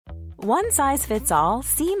One size fits all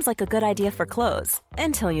seems like a good idea for clothes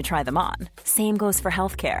until you try them on. Same goes for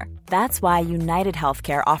healthcare. That's why United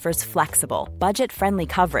Healthcare offers flexible, budget-friendly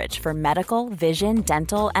coverage for medical, vision,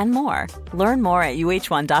 dental, and more. Learn more at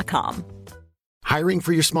uh1.com. Hiring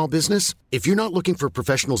for your small business? If you're not looking for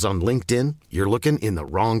professionals on LinkedIn, you're looking in the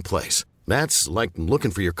wrong place. That's like looking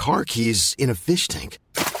for your car keys in a fish tank.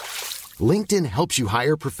 LinkedIn helps you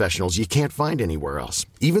hire professionals you can't find anywhere else,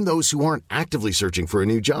 even those who aren't actively searching for a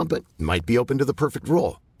new job but might be open to the perfect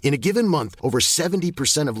role. In a given month, over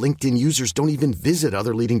 70% of LinkedIn users don't even visit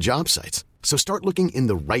other leading job sites. So start looking in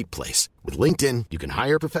the right place. With LinkedIn, you can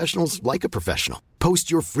hire professionals like a professional.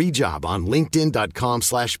 Post your free job on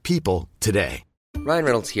linkedin.com/people today. Ryan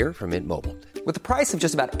Reynolds here from Mint Mobile. With the price of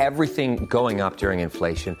just about everything going up during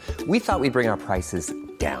inflation, we thought we'd bring our prices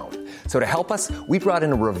down. So to help us, we brought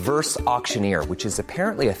in a reverse auctioneer, which is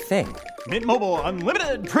apparently a thing. Mint Mobile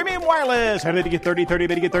Unlimited Premium Wireless. How to get 30, 30,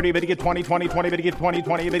 bit to get 30, bit to get 20, 20, 20, bit to get 20,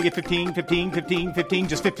 20, bit to get 15, 15, 15, 15,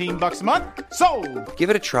 just $15 a month? Sold!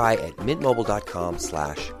 Give it a try at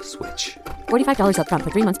mintmobile.com/switch. $45 up front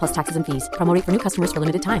for 3 months plus taxes and fees. Promo rate for new customers for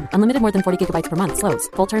limited time. Unlimited more than 40 gigabytes per month. Slows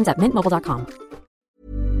full terms at mintmobile.com.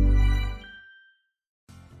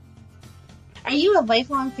 Are you a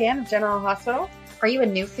lifelong fan of General Hospital? Are you a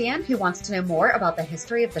new fan who wants to know more about the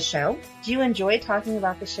history of the show? Do you enjoy talking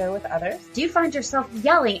about the show with others? Do you find yourself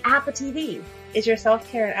yelling at the TV? Is your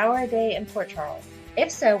self-care an hour a day in Port Charles?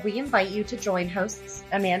 If so, we invite you to join hosts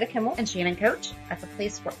Amanda Kimmel and Shannon Coach at the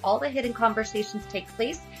place where all the hidden conversations take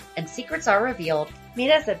place and secrets are revealed.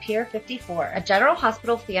 Meet us at Pier 54, a General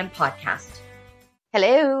Hospital fan podcast.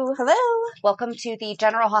 Hello. Hello. Welcome to the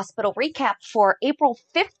General Hospital recap for April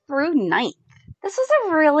 5th through 9th. This was a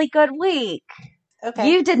really good week.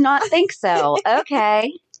 Okay. You did not think so.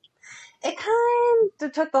 Okay. It kind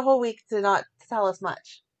of took the whole week to not tell us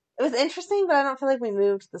much. It was interesting, but I don't feel like we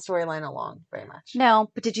moved the storyline along very much. No,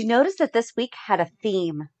 but did you notice that this week had a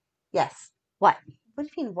theme? Yes. What? What do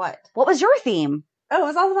you mean, what? What was your theme? Oh, it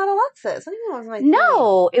was all about Alexis. What do you mean what was my theme?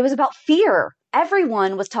 No, it was about fear.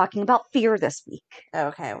 Everyone was talking about fear this week. Oh,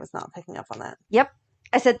 okay, I was not picking up on that. Yep.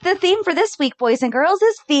 I said the theme for this week, boys and girls,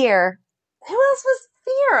 is fear. Who else was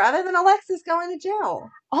fear other than Alexis going to jail?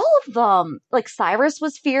 All of them. Like Cyrus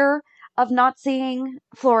was fear of not seeing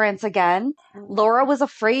Florence again. Laura was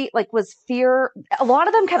afraid, was fear. A lot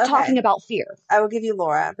of them kept talking about fear. I will give you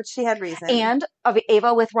Laura, but she had reason. And of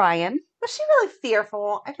Ava with Ryan. Was she really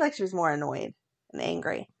fearful? I feel like she was more annoyed and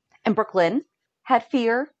angry. And Brooklyn had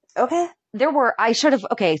fear. Okay. I should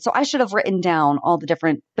have written down all the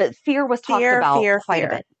different, but fear was talked about quite a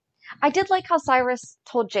bit. I did like how Cyrus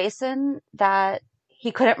told Jason that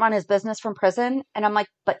he couldn't run his business from prison. And I'm like,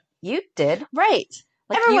 but you did. Right.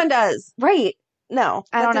 Everyone does. Right. No,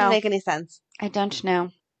 I don't know. That didn't make any sense. I don't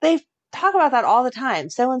know. They talk about that all the time.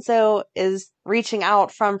 So-and-so is reaching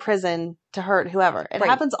out from prison to hurt whoever. It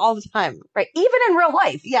happens all the time. Right. Even in real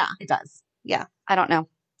life. Yeah. It does. Yeah. I don't know.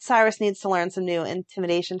 Cyrus needs to learn some new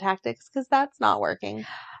intimidation tactics because that's not working.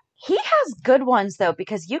 He has good ones, though,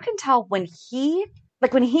 because you can tell when he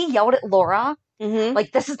yelled at Laura,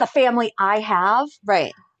 this is the family I have.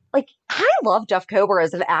 Right. I love Jeff Kober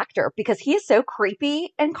as an actor because he is so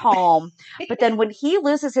creepy and calm. But then when he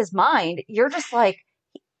loses his mind, you're just like,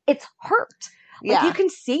 it's hurt. Yeah. You can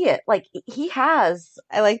see it. He has.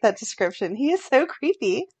 I like that description. He is so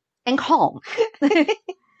creepy. And calm.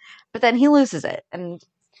 But then he loses it. And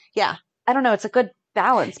yeah. I don't know. It's a good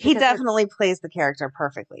balance. He definitely plays the character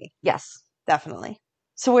perfectly. Yes. Definitely.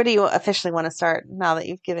 So where do you officially want to start now that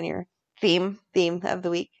you've given your theme of the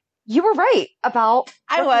week? You were right about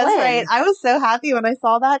I was right. I was so happy when I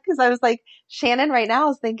saw that because I was like, Shannon right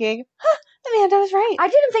now is thinking, Amanda was right. I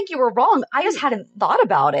didn't think you were wrong. I just hadn't thought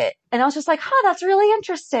about it. And I was just like, that's really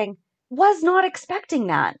interesting. Was not expecting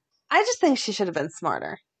that. I just think she should have been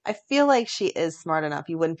smarter. I feel like she is smart enough.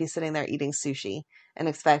 You wouldn't be sitting there eating sushi and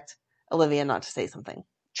expect Olivia not to say something.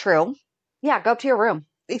 True. Yeah, go up to your room.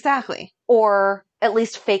 Exactly. Or at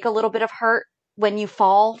least fake a little bit of hurt when you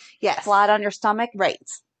fall flat on your stomach. Right.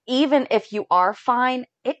 Even if you are fine,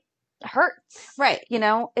 it hurts. Right.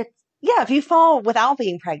 It's... Yeah, if you fall without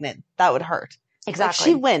being pregnant, that would hurt. Exactly.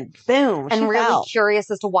 She went, boom, and really fell. Curious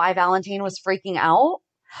as to why Valentine was freaking out.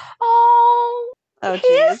 Oh, geez.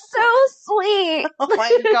 He is so sweet. Oh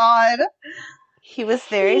my God. He was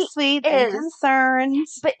very sweet and concerned.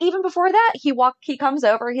 But even before that, he comes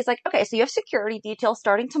over. He's like, okay, so you have security details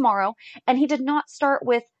starting tomorrow. And he did not start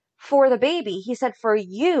with for the baby. He said for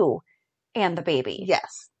you and the baby.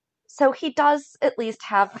 Yes. So he does at least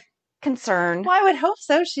have concern. Well, I would hope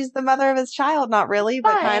so. She's the mother of his child. Not really,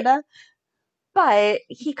 but kind of. But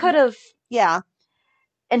he could have. Yeah.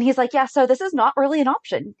 And he's like, yeah, so this is not really an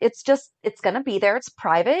option. It's going to be there. It's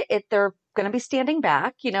private. They're going to be standing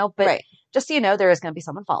back, but just so you know, there is going to be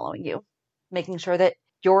someone following you, making sure that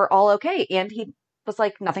you're all okay. And he was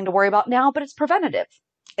like, nothing to worry about now, but it's preventative.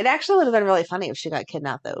 It actually would have been really funny if she got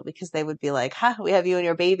kidnapped, though, because they would be like, we have you and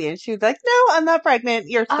your baby. And she would be like, no, I'm not pregnant.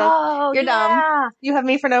 You're dumb. You have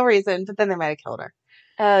me for no reason. But then they might have killed her.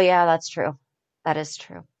 Oh, yeah, that's true. That is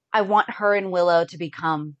true. I want her and Willow to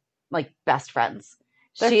become like best friends.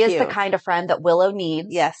 She is the kind of friend that Willow needs.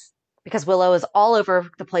 Yes. Because Willow is all over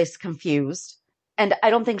the place confused. And I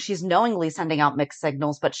don't think she's knowingly sending out mixed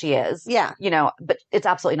signals, but she is. Yeah. But it's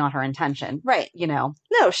absolutely not her intention. Right. No,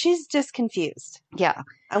 she's just confused. Yeah.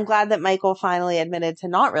 I'm glad that Michael finally admitted to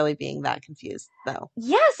not really being that confused, though.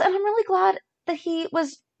 Yes. And I'm really glad that he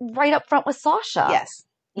was right up front with Sasha. Yes.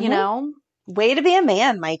 Mm-hmm. Way to be a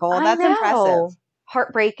man, Michael. That's impressive.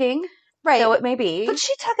 Heartbreaking. Right. So it may be. But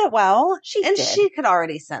she took it well. She did. She could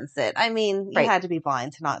already sense it. I mean, you had to be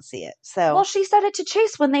blind to not see it. So. Well, she said it to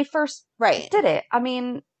Chase when they first did it. I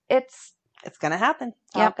mean, it's going to happen.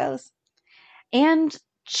 That's how it goes. And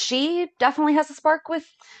she definitely has a spark with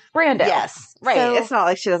Brando. Yes. Right. So, it's not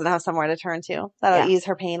like she doesn't have somewhere to turn to. That'll ease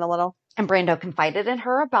her pain a little. And Brando confided in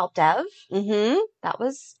her about Dev. Mm-hmm. That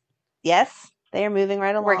was. Yes. They are moving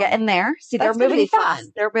right along. We're getting there. See, they're moving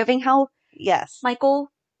fast. They're moving how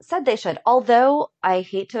Michael said they should. Although, I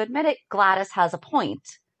hate to admit it, Gladys has a point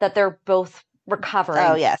that they're both recovering.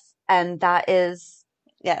 Oh, yes. And that is...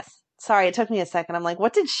 Yes. Sorry, it took me a second. I'm like,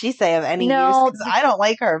 what did she say of any use? Because I don't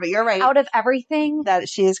like her, but you're right. Out of everything... That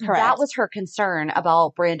she is correct. That was her concern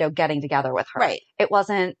about Brando getting together with her. Right. It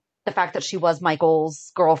wasn't the fact that she was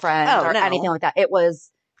Michael's girlfriend anything like that. It was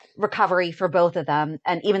recovery for both of them.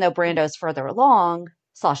 And even though Brando's further along,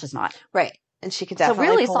 Sasha's not. Right. And she could definitely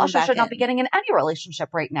So really, Sasha should not be getting in any relationship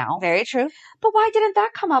right now. Very true. But why didn't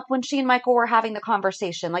that come up when she and Michael were having the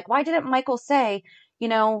conversation? Like, why didn't Michael say,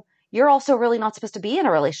 you're also really not supposed to be in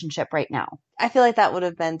a relationship right now? I feel like that would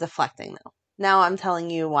have been deflecting, though. Now I'm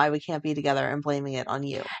telling you why we can't be together and blaming it on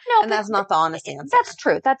you. No, and that's not the honest answer. That's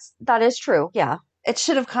true. That is true. Yeah. It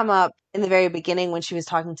should have come up in the very beginning when she was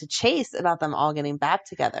talking to Chase about them all getting back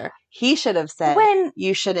together. He should have said,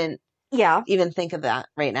 you shouldn't even think of that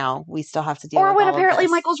right now. We still have to deal with all of this. Or when apparently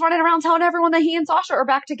Michael's running around telling everyone that he and Sasha are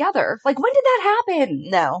back together. Like, when did that happen?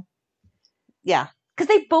 No. Yeah. Because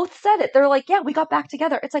they both said it. They're like, yeah, we got back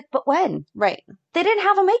together. It's like, but when? Right. They didn't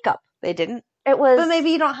have a makeup. They didn't. It was... But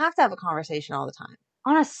maybe you don't have to have a conversation all the time.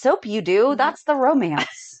 On a soap you do. Mm-hmm. That's the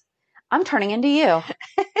romance. I'm turning into you.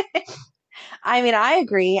 I mean, I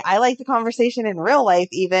agree. I like the conversation in real life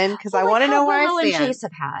even because I want to know where I stand. Willow and Chase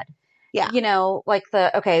have had. Yeah. Like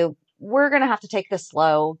we're going to have to take this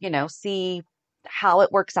slow, see how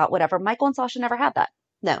it works out, whatever. Michael and Sasha never had that.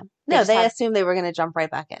 No, they assumed they were going to jump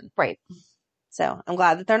right back in. Right. So I'm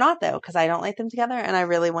glad that they're not, though, because I don't like them together, and I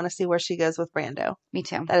really want to see where she goes with Brando. Me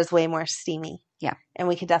too. That is way more steamy. Yeah. And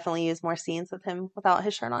we could definitely use more scenes with him without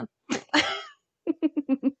his shirt on.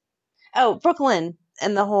 Oh, Brooklyn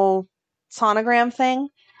and the whole sonogram thing.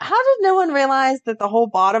 How did no one realize that the whole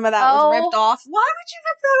bottom of that was ripped off? Why would you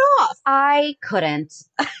rip that off? I couldn't.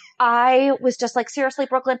 I was just like, seriously,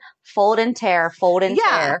 Brooklyn, fold and tear,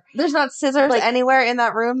 tear. There's not scissors anywhere in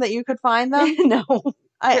that room that you could find them? No.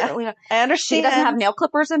 I understand. She doesn't have nail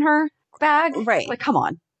clippers in her bag. Right. Like, come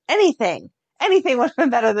on. Anything would have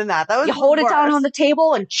been better than that. That was you hold it down on the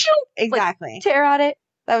table and shoo, exactly. Tear at it.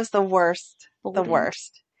 That was the worst. The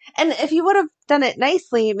worst. And if you would have done it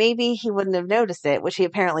nicely, maybe he wouldn't have noticed it, which he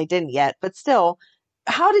apparently didn't yet. But still,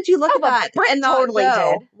 how did you look at that? Britt totally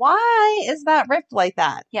did. Why is that ripped like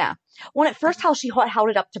that? Yeah. When at first how she held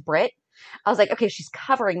it up to Britt, I was like, okay, she's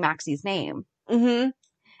covering Maxie's name. Mm-hmm.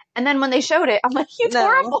 And then when they showed it, I'm like, you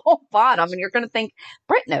tore up the whole bottom. And you're going to think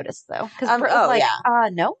Britt noticed, though. Because Britt was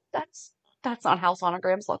like, no, that's not how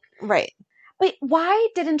sonograms look. Right. But why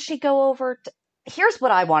didn't she go over to... Here's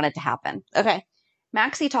what I wanted to happen. Okay.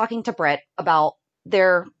 Maxie talking to Britt about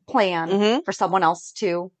their plan for someone else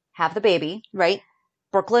to have the baby. Right.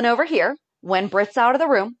 Brooklyn over here. When Britt's out of the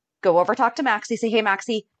room, go over, talk to Maxie, say, hey,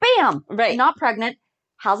 Maxie, bam! Right. Not pregnant.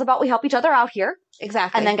 How's about we help each other out here?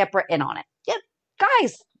 Exactly. And then get Britt in on it. Yep.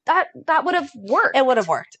 Guys, that would have worked. It would have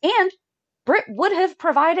worked. And Britt would have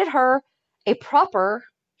provided her a proper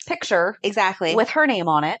picture. Exactly. With her name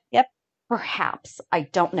on it. Yep. Perhaps. I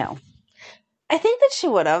don't know. I think that she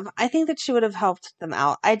would have. I think that she would have helped them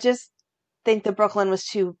out. I just think that Brooklyn was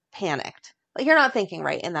too panicked. Like, you're not thinking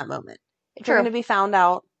right in that moment. If you're going to be found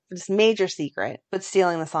out for this major secret, but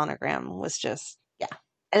stealing the sonogram was just, yeah.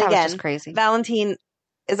 And that again, was just crazy. Valentine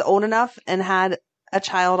is old enough and had a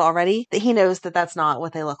child already that he knows that that's not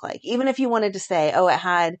what they look like. Even if you wanted to say, oh, it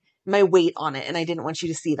had my weight on it and I didn't want you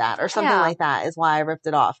to see that or something like that is why I ripped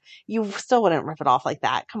it off. You still wouldn't rip it off like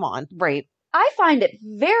that. Come on. Right. I find it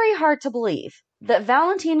very hard to believe that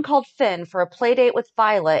Valentine called Finn for a play date with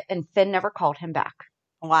Violet and Finn never called him back.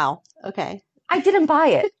 Wow. Okay. I didn't buy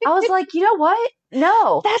it. I was like, you know what?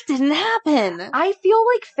 No. That didn't happen. I feel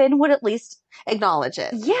like Finn would at least acknowledge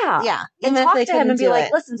it. Yeah. Yeah. And talk to him and be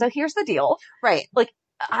like, listen, so here's the deal. Right. Like,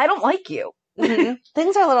 I don't like you. Mm-hmm.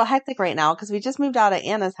 Things are a little hectic right now because we just moved out of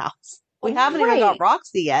Anna's house. We haven't even got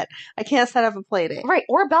Roxy yet. I can't set up a play date. Right.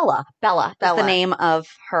 Or Bella. Bella. That's the name of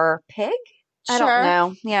her pig? Sure. I don't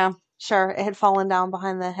know. Yeah. Sure. It had fallen down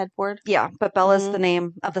behind the headboard. Yeah. But Bella's the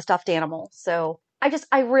name of the stuffed animal. So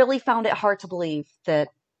I really found it hard to believe that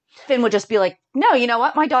Finn would just be like, no, you know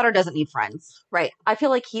what? My daughter doesn't need friends. Right. I feel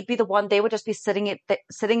like he'd be the one. They would just be sitting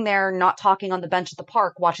there, not talking on the bench at the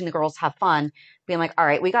park, watching the girls have fun, being like, all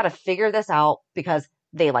right, we got to figure this out because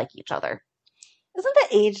they like each other. Isn't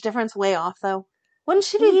the age difference way off, though? Wouldn't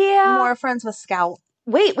she be more friends with Scout?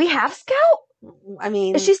 Wait, we have Scout? I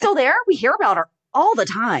mean... Is she still there? We hear about her all the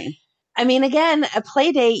time. I mean, again, a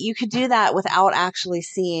play date, you could do that without actually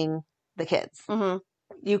seeing the kids. Mm-hmm.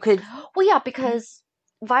 You could... Well, yeah, because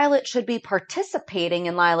Violet should be participating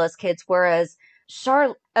in Lila's kids, whereas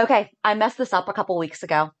Charlotte... Okay, I messed this up a couple weeks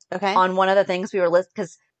ago. Okay. On one of the things we were listening,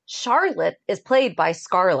 because Charlotte is played by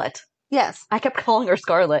Scarlett. Yes. I kept calling her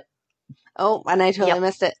Scarlett. Oh, and I totally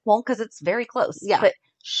missed it. Well, because it's very close. Yeah. But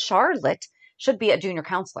Charlotte should be a junior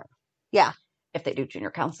counselor. Yeah. If they do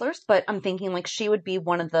junior counselors. But I'm thinking like she would be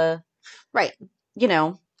one of the... Right. You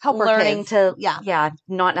know, helper learning kids. to... Yeah,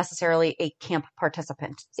 not necessarily a camp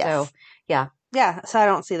participant. Yes. So, yeah. Yeah, so I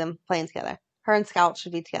don't see them playing together. Her and Scout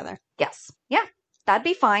should be together. Yes. Yeah, that'd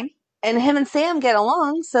be fine. And him and Sam get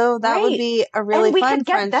along, so that would be a really fun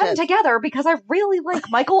friendship. And we could get them together because I really like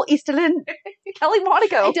Michael Easton and Kelly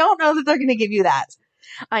Monaco. I don't know that they're going to give you that.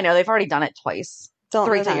 I know, they've already done it twice. Don't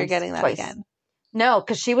 3 know times. That you're getting that twice. again. No,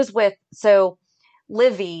 because she was with,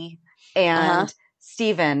 Livy and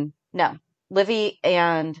Stephen. No, Livy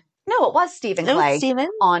and, no, it was Stephen Clay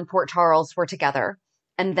on Port Charles were together.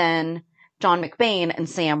 And then John McBain and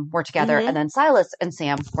Sam were together. And then Silas and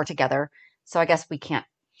Sam were together. So I guess we can't.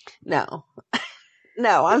 No.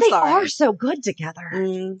 No, I'm sorry. They are so good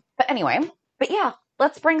together. But anyway, yeah,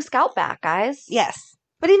 let's bring Scout back, guys. Yes.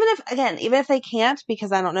 But even if they can't,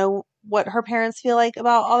 because I don't know what her parents feel like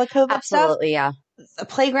about all the COVID stuff. Absolutely, yeah. A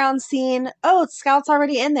playground scene. Oh, Scout's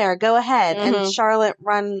already in there. Go ahead. And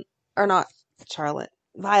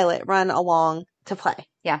Violet run along to play.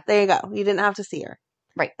 Yeah. There you go. You didn't have to see her.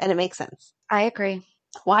 Right. And it makes sense. I agree.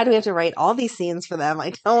 Why do we have to write all these scenes for them?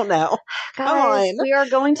 I don't know. Guys, come on. We are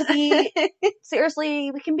going to be,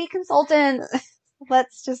 seriously, we can be consultants.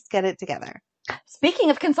 Let's just get it together. Speaking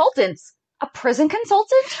of consultants, a prison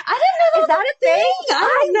consultant? I didn't know Is that a thing?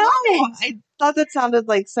 I know. I thought that sounded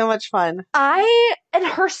like so much fun. And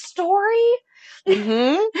her story.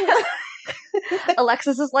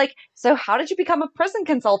 Alexis is like, so how did you become a prison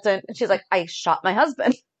consultant? And she's like, I shot my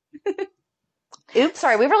husband. Oops.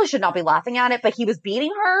 Sorry, we really should not be laughing at it, but he was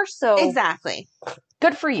beating her, so... Exactly.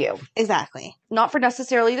 Good for you. Exactly. Not for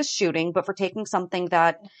necessarily the shooting, but for taking something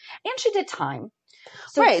that... And she did time.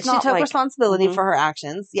 So right, she took responsibility for her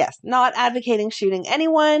actions. Yes, not advocating shooting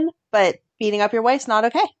anyone, but beating up your wife's not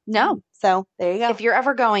okay. No. So, there you go. If you're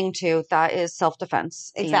ever going to, that is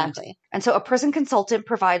self-defense. Exactly. And so a prison consultant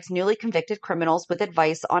provides newly convicted criminals with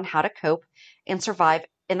advice on how to cope and survive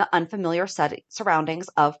in the unfamiliar surroundings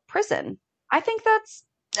of prison. I think that's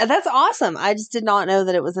awesome. I just did not know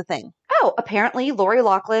that it was a thing. Oh, apparently Lori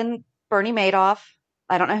Loughlin, Bernie Madoff.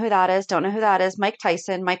 I don't know who that is. Don't know who that is. Mike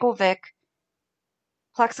Tyson, Michael Vick,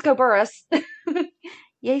 Plaxico Burress.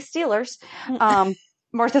 Yay, Steelers.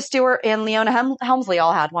 Martha Stewart and Leona Helmsley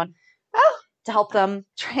all had one. Oh, to help them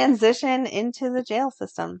transition into the jail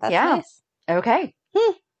system. That's nice. Okay.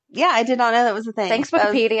 Yeah, I did not know that was a thing. Thanks,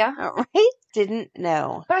 Wikipedia. Right? Didn't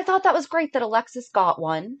know. But I thought that was great that Alexis got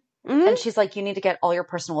one. And she's like, you need to get all your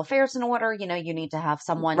personal affairs in order. You know, you need to have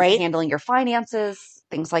someone handling your finances,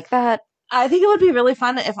 things like that. I think it would be really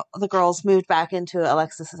fun if the girls moved back into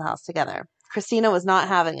Alexis's house together. Christina was not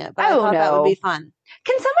having it, but I thought that would be fun.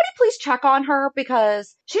 Can somebody please check on her?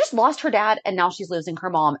 Because she just lost her dad and now she's losing her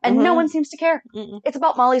mom. And no one seems to care. It's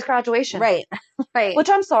about Molly's graduation. Right. Right. Which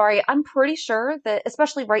I'm sorry. I'm pretty sure that,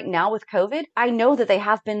 especially right now with COVID, I know that they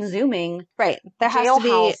have been Zooming. Right. There has to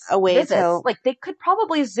be a way visits. to... Like, they could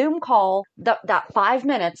probably Zoom call that 5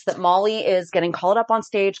 minutes that Molly is getting called up on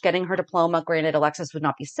stage, getting her diploma. Granted, Alexis would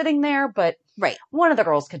not be sitting there, but one of the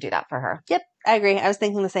girls could do that for her. Yep. I agree. I was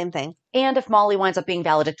thinking the same thing. And if Molly winds up being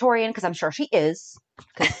valedictorian, because I'm sure she is,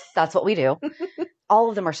 because that's what we do. All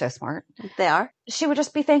of them are so smart. They are. She would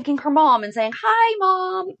just be thanking her mom and saying, "Hi,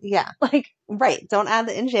 Mom." Yeah. Like, right. Don't add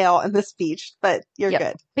the in jail in the speech, but you're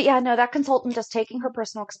good. But yeah, no, that consultant just taking her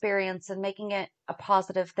personal experience and making it a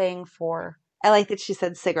positive thing for. I like that she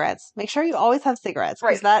said cigarettes. Make sure you always have cigarettes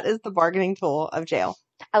because that is the bargaining tool of jail.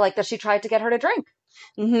 I like that she tried to get her to drink.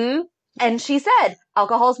 Mm-hmm. And she said,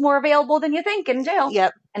 alcohol is more available than you think in jail.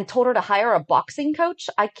 Yep. And told her to hire a boxing coach.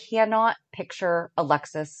 I cannot picture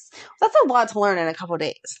Alexis. That's a lot to learn in a couple of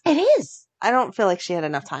days. It is. I don't feel like she had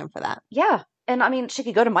enough time for that. Yeah. And I mean, she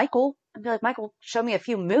could go to Michael and be like, Michael, show me a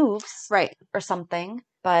few moves. Right. Or something.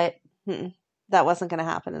 But that wasn't going to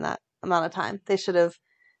happen in that amount of time. They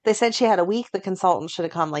said she had a week. The consultant should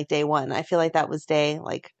have come like day 1. I feel like that was day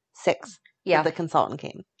like 6. Yeah. That the consultant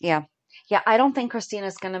came. Yeah. Yeah, I don't think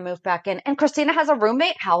Christina's going to move back in. And Christina has a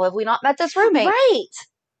roommate. How have we not met this roommate? Right.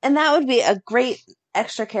 And that would be a great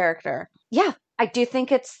extra character. Yeah. I do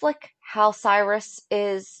think it's like how Cyrus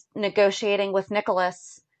is negotiating with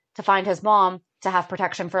Nicholas to find his mom to have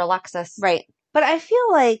protection for Alexis. Right. But I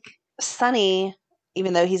feel like Sonny,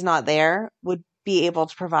 even though he's not there, would be able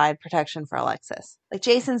to provide protection for Alexis. Like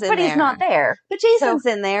Jason's in there. But he's not there. But Jason's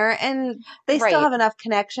in there and they still have enough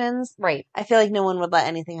connections. Right. I feel like no one would let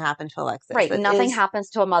anything happen to Alexis. Right. Nothing happens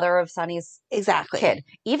to a mother of Sonny's kid.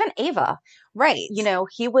 Even Ava. Right. You know,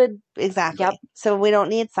 he would. Exactly. Yep. So we don't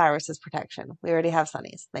need Cyrus's protection. We already have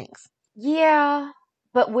Sonny's. Thanks. Yeah.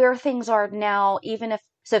 But where things are now,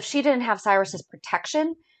 if she didn't have Cyrus's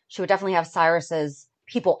protection, she would definitely have Cyrus's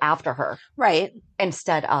people after her. Right.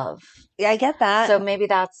 Instead of. Yeah, I get that. So maybe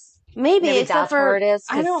that's where it is.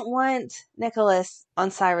 I don't want Nicholas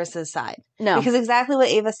on Cyrus's side. No. Because exactly what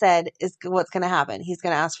Ava said is what's going to happen. He's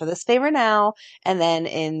going to ask for this favor now, and then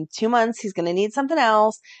in 2 months, he's going to need something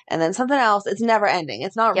else, and then something else. It's never ending.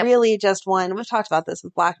 It's not really just one. We've talked about this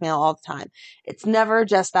with blackmail all the time. It's never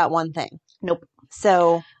just that one thing. Nope.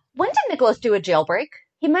 So. When did Nicholas do a jailbreak?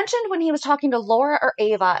 He mentioned when he was talking to Laura or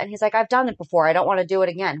Ava, and he's like, I've done it before. I don't want to do it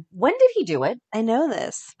again. When did he do it? I know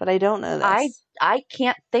this, but I don't know this. I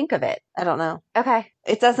can't think of it. I don't know. Okay.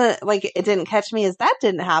 It doesn't, it didn't catch me as that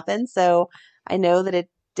didn't happen, so I know that it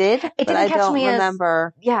did, but I don't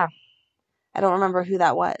remember. Yeah. I don't remember who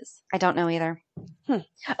that was. I don't know either.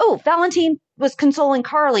 Oh, Valentine was consoling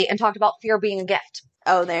Carly and talked about fear being a gift.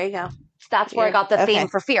 Oh, there you go. That's where I got the theme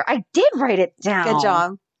for fear. I did write it down. Good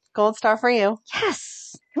job. Gold star for you. Yes.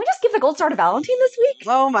 Can we just give the gold star to Valentine this week?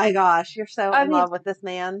 Oh my gosh. You're so in love with this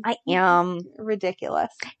man. I am. Ridiculous.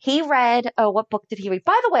 He read, what book did he read?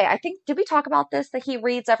 By the way, I think, did we talk about this? That he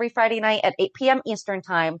reads every Friday night at 8 p.m. Eastern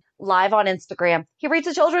time, live on Instagram. He reads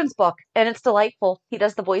a children's book and it's delightful. He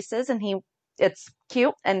does the voices and it's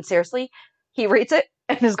cute. And seriously, he reads it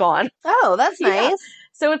and is gone. Oh, that's nice.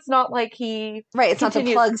 So it's not like he... Right, it's not to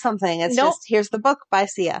plug something. It's just, here's the book, bye,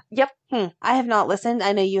 see ya. Yep. I have not listened.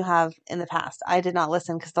 I know you have in the past. I did not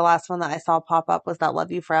listen because the last one that I saw pop up was that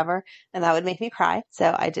Love You Forever, and that would make me cry.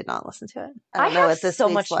 So I did not listen to it. I don't know what this so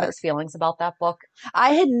much mixed feelings about that book.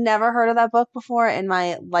 I had never heard of that book before in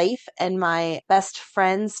my life, and my best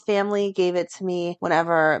friend's family gave it to me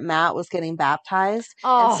whenever Matt was getting baptized.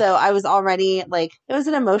 And so I was already it was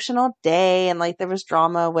an emotional day, and there was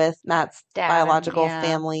drama with Matt's biological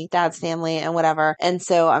family, dad's family, and whatever. And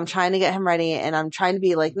so I'm trying to get him ready, and I'm trying to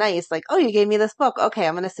be nice, oh, you gave me this book. Okay,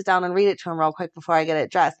 I'm going to sit down and read it to him real quick before I get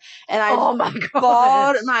it dressed. And I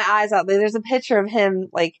bawled my eyes out. There's a picture of him,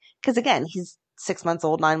 because again, he's 6 months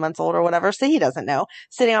old, 9 months old or whatever, so he doesn't know,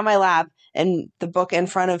 sitting on my lap and the book in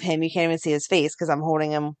front of him. You can't even see his face because I'm holding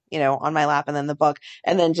him, on my lap, and then the book,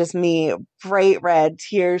 and then just me, bright red,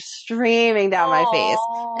 tears streaming down my face.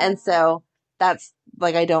 And so that's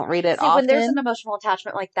I don't read it often. When there's an emotional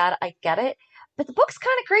attachment like that, I get it. But the book's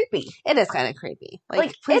kind of creepy. It is kind of creepy.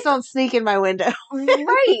 Please don't sneak in my window.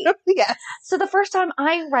 Right. Yes. So the first time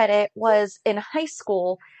I read it was in high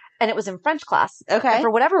school, and it was in French class. Okay. And for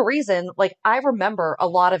whatever reason, I remember a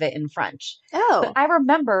lot of it in French. Oh. But I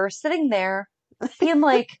remember sitting there being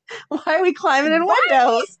like, why are we climbing in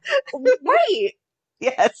windows? Right.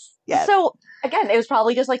 Yes. Yes. So again, it was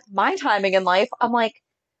probably just my timing in life. I'm like,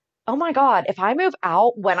 oh my God, if I move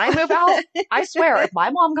out, when I move out, I swear, if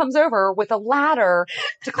my mom comes over with a ladder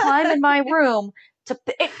to climb in my room, who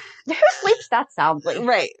sleeps that soundly?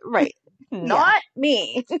 Right. Not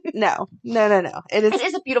me. No. It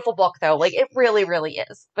is a beautiful book, though. It really, really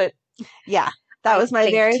is. But yeah, that was my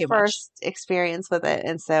very first experience with it.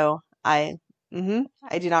 And so I Mm-hmm.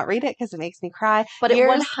 I do not read it because it makes me cry. But it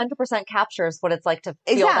 100% captures what it's like to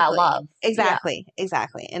feel that love. Exactly.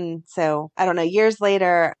 And so, I don't know, years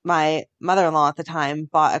later, my mother-in-law at the time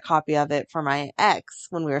bought a copy of it for my ex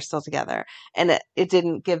when we were still together. And it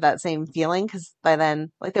didn't give that same feeling because by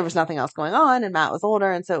then, like, there was nothing else going on and Matt was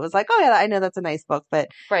older. And so it was like, oh yeah, I know that's a nice book, but,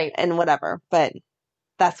 and whatever. But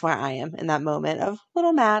that's where I am in that moment of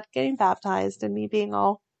little Matt getting baptized and me being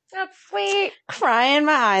all, that's sweet, crying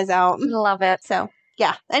my eyes out. Love it. So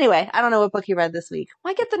yeah. Anyway, I don't know what book you read this week.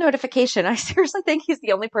 I get the notification. I seriously think he's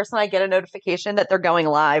the only person I get a notification that they're going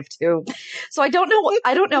live to. So I don't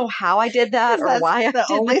know how I did that or why I did that.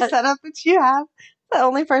 The only setup that you have. The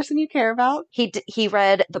only person you care about. He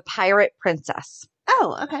read The Pirate Princess.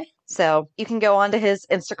 Oh, okay. So you can go onto his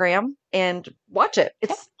Instagram and watch it.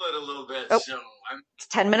 It's a little bit. It's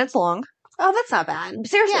 10 minutes long. Oh, that's not bad.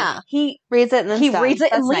 Seriously. Yeah. He reads it and then reads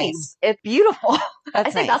it and leaves. Nice. It's beautiful. I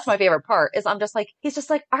think that's my favorite part is he's just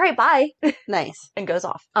like, all right, bye. Nice. And goes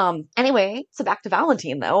off. Anyway, so back to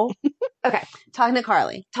Valentine though. Okay. Talking to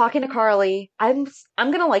Carly. I'm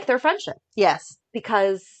going to like their friendship. Yes.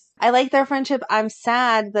 Because I like their friendship. I'm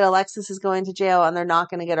sad that Alexis is going to jail and they're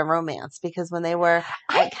not going to get a romance because when they were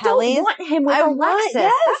at Kelly's, don't want him with Alexis.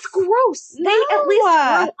 That's gross. No. They at least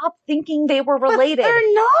grew up thinking they were related. But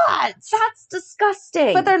they're not. That's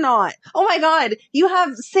disgusting. But they're not. Oh my God. You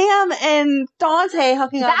have Sam and Dante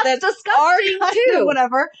hooking up. That's disgusting too.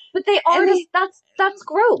 Whatever. But they are. That's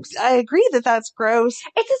gross. I agree that's gross.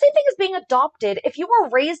 It's the same thing as being adopted. If you were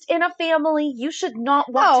raised in a family, you should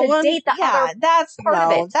not want to date the other part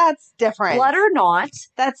of it. That's different. Blood or not.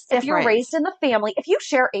 That's different. If you're raised in the family, if you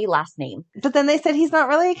share a last name. But then they said he's not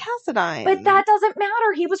really a Cassadine. But that doesn't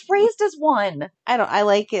matter. He was raised as one. I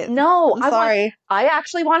like it. No. I'm sorry. I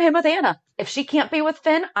actually want him with Anna. If she can't be with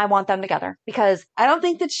Finn, I want them together because I don't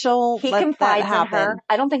think that he confides in her.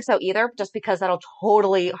 I don't think so either, just because that'll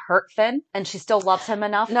totally hurt Finn and she still loves him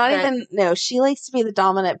enough. She likes to be the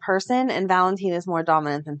dominant person and Valentine is more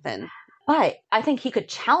dominant than Finn. But I think he could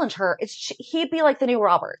challenge her. He'd be like the new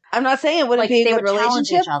Robert. I'm not saying it wouldn't be a good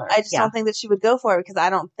relationship. I just don't think that she would go for it because I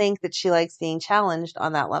don't think that she likes being challenged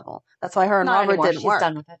on that level. That's why her and Robert didn't work. She's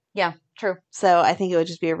done with it. Yeah, true. So I think it would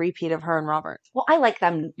just be a repeat of her and Robert. Well, I like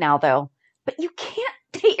them now though. But you can't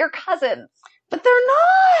date your cousins. But they're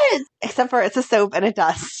not. Except for it's a soap and it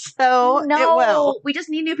does. So it will. We just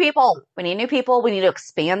need new people. We need new people. We need to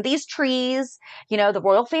expand these trees. The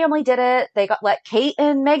royal family did it. They let Kate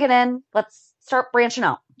and Meghan in. Let's start branching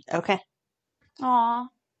out. Okay. Aw,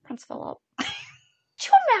 Prince Philip. Could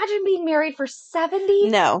you imagine being married for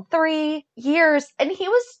 73 years? And he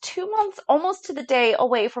was 2 months, almost to the day,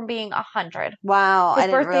 away from being 100. Wow. His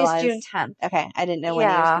birthday's June 10th. Okay. I didn't know when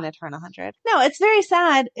he was going to turn 100. No, it's very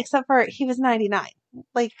sad, except for he was 99.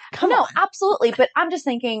 Like, come on. No, absolutely. But I'm just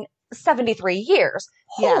thinking 73 years.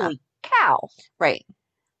 Holy cow. Right.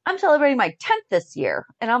 I'm celebrating my 10th this year.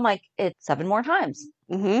 And I'm like, it's 7 more times.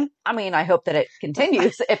 Mm-hmm. I mean, I hope that it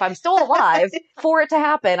continues. If I'm still alive for it to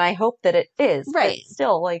happen, I hope that it is. Right. But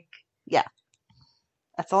still, yeah.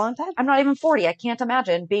 That's a long time. I'm not even 40. I can't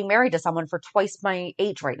imagine being married to someone for twice my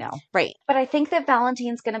age right now. Right. But I think that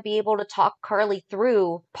Valentine's going to be able to talk Carly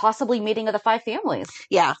through possibly meeting of the 5 families.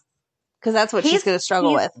 Yeah. Because that's what she's going to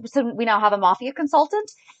struggle with. So we now have a mafia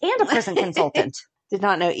consultant and a prison consultant. Did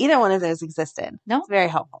not know either one of those existed. No. It's very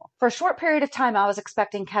helpful. For a short period of time, I was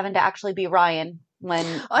expecting Kevin to actually be Ryan when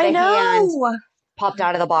hand popped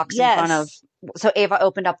out of the box in front of. So Ava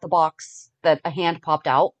opened up the box that a hand popped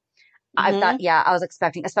out. I thought, I was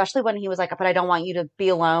expecting, especially when he was like, but I don't want you to be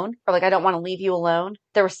alone, or I don't want to leave you alone.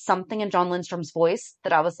 There was something in John Lindstrom's voice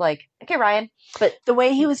that I was like, okay, Ryan. But the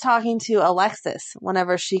way he was talking to Alexis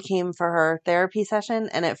whenever she came for her therapy session,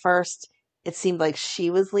 and at first it seemed like she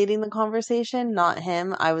was leading the conversation, not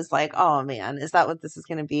him. I was like, oh man, is that what this is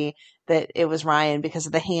going to be? That it was Ryan because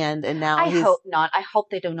of the hand, and now I hope not. I hope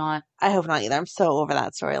they do not. I hope not either. I'm so over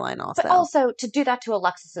that storyline also. But also, to do that to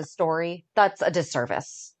Alexis's story, that's a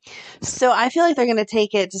disservice. So I feel like they're going to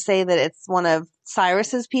take it to say that it's one of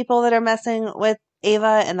Cyrus's people that are messing with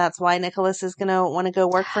Ava, and that's why Nicholas is going to want to go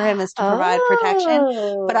work for him, is to provide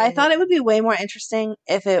protection. But I thought it would be way more interesting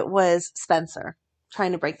if it was Spencer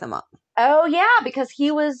trying to break them up. Oh, yeah, because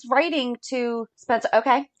he was writing to Spencer.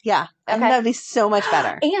 Okay. Yeah. And that would be so much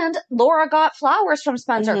better. And Laura got flowers from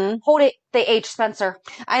Spencer. Mm-hmm. Hold it. They aged Spencer.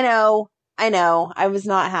 I know. I was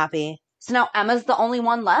not happy. So now Emma's the only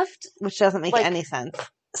one left? Which doesn't make any sense.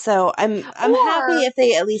 So I'm happy if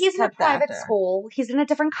they at least he's in a private school. He's in a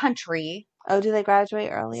different country. Oh, do they graduate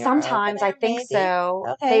earlier? Sometimes, I think so.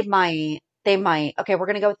 Okay. They might. Okay, we're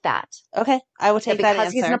going to go with that. Okay. I will take that answer.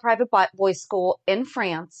 Because he's in a private boys' school in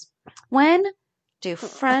France. When Do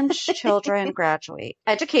French children graduate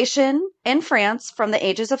education in France from the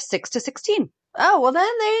ages of 6 to 16? Oh, well then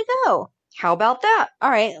there you go. How about that? All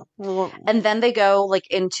right. And then they go like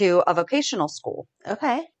into a vocational school.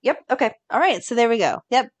 Okay. Yep. Okay. All right. So there we go.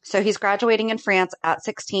 Yep. So he's graduating in France at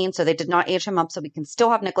 16. So they did not age him up. So we can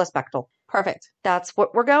still have Nicholas Bechtel. Perfect. That's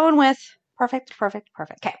what we're going with. Perfect.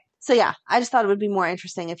 Okay. So yeah, I just thought it would be more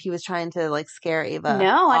interesting if he was trying to like scare Ava.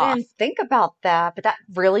 No, off. I didn't think about that. But that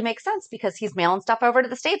really makes sense because he's mailing stuff over to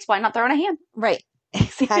the States. Why not throw in a hand? Right.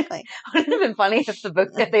 Exactly. Would it have been funny if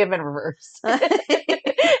if they had been reversed?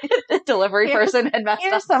 The delivery person had messed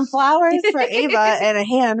Here's up. some flowers for Ava and a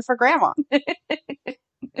hand for Grandma.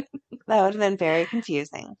 That would have been very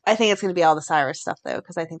confusing. I think it's going to be all the Cyrus stuff, though,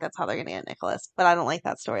 because I think that's how they're going to get Nicholas. But I don't like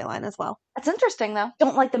that storyline as well. That's interesting, though.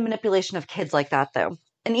 Don't like the manipulation of kids like that, though.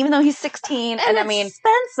 And even though he's 16, and I mean...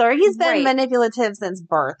 Spencer, he's been manipulative since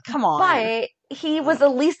birth. Come on. But he was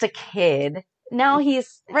at least a kid. Now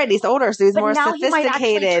he's... Right, he's older, so he's more sophisticated. He might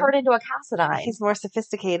actually turn into a Cassadine. He's more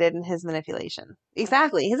sophisticated in his manipulation.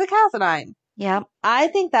 Exactly. He's a Cassadine. Yeah. I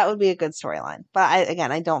think that would be a good storyline. But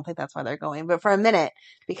I don't think that's why they're going. But for a minute,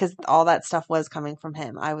 because all that stuff was coming from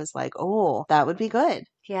him, I was like, oh, that would be good.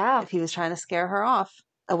 Yeah. If he was trying to scare her off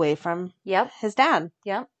away from his dad.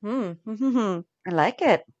 Yep. I like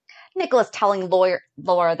it. Nicholas telling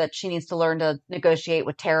Laura that she needs to learn to negotiate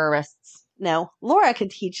with terrorists. No, Laura could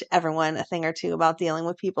teach everyone a thing or two about dealing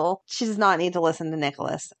with people. She does not need to listen to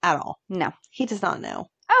Nicholas at all. No. He does not know.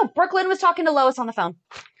 Oh, Brooklyn was talking to Lois on the phone.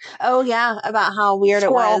 Oh, yeah, about how weird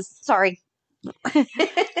it was. Sorry.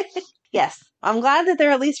 Yes. I'm glad that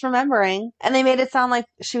they're at least remembering. And they made it sound like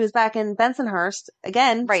she was back in Bensonhurst.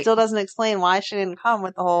 Again, still doesn't explain why she didn't come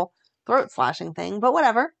with the whole throat slashing thing, but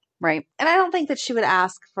whatever. Right. And I don't think that she would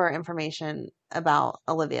ask for information about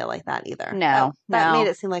Olivia like that either. No. That made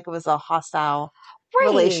it seem like it was a hostile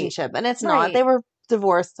relationship. And it's not. They were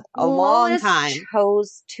divorced a long time.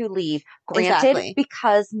 Chose to leave. Granted,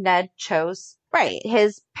 because Ned chose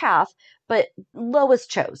his path, but Lois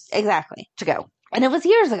chose to go. And it was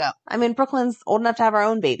years ago. I mean, Brooklyn's old enough to have her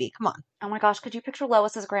own baby. Come on. Oh my gosh, could you picture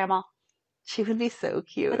Lois as grandma? She would be so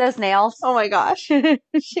cute. With those nails. Oh my gosh.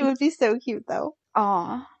 She would be so cute though.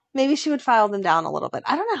 Aw. Maybe she would file them down a little bit.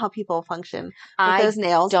 I don't know how people function with those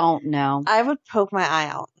nails. I don't know. I would poke my eye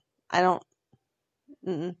out. I don't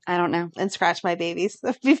know. And scratch my babies.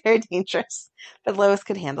 That would be very dangerous. But Lois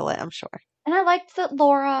could handle it, I'm sure. And I liked that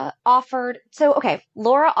Laura offered. So, okay,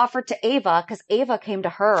 Laura offered to Ava because Ava came to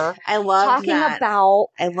her. I loved talking about.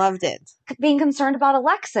 I loved it. Being concerned about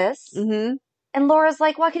Alexis. Mm-hmm. And Laura's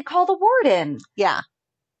like, well, I could call the warden. Yeah.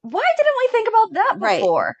 Why didn't we think about that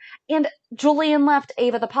before? Right. And Julian left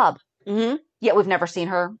Ava the pub. Mm-hmm. Yet we've never seen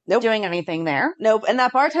her doing anything there. Nope. And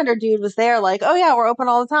that bartender dude was there like, oh yeah, we're open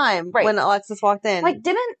all the time when Alexis walked in. Like,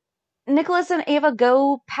 didn't Nicholas and Ava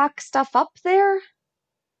go pack stuff up there?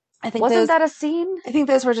 I think Wasn't that a scene? I think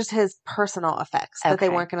those were just his personal effects that they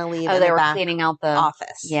weren't going to leave. Oh, they were cleaning out the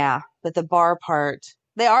office. Yeah. But the bar part...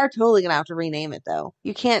 They are totally going to have to rename it, though.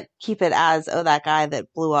 You can't keep it as, that guy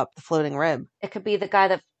that blew up the floating rib. It could be the guy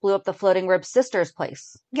that blew up the floating rib sister's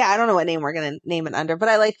place. Yeah, I don't know what name we're going to name it under, but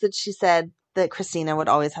I like that she said that Christina would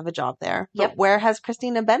always have a job there. Yep. But where has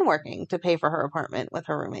Christina been working to pay for her apartment with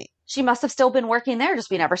her roommate? She must have still been working there,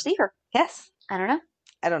 just we never see her. Yes. I don't know.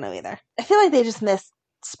 I don't know either. I feel like they just missed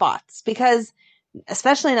spots because,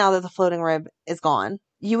 especially now that the floating rib is gone,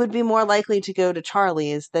 you would be more likely to go to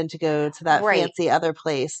Charlie's than to go to that fancy other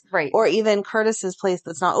place. Right. Or even Curtis's place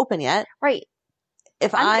that's not open yet. Right.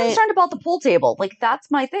 I'm concerned about the pool table. Like,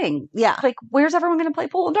 that's my thing. Yeah. Like, where's everyone going to play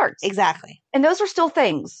pool and darts? Exactly. And those are still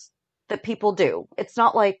things that people do. It's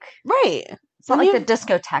not like... Right. It's not like the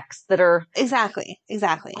discotheques that are... Exactly.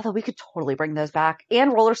 Although we could totally bring those back.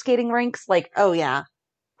 And roller skating rinks. Like... Oh, yeah.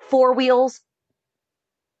 4 wheels.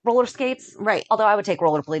 Roller skates. Right. Although I would take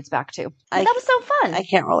rollerblades back too. That was so fun. I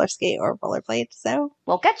can't roller skate or rollerblade, so.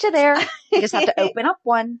 We'll get you there. You just have to open up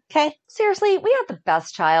one. Okay. Seriously, we had the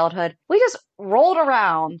best childhood. We just rolled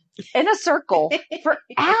around in a circle for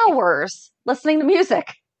hours listening to music.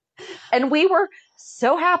 And we were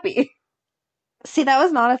so happy. See, that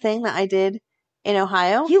was not a thing that I did in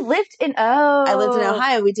Ohio. You lived in, I lived in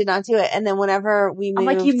Ohio. We did not do it. And then whenever we moved. I'm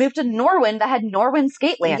like, you moved to Norwin that had Norwin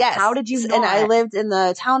Skateland. Yes. How did you know? And I lived in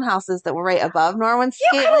the townhouses that were right above Norwin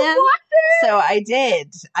Skateland. So I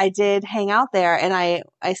did hang out there and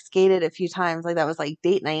I skated a few times. Like that was like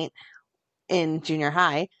date night in junior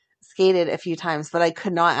high. Skated a few times, but I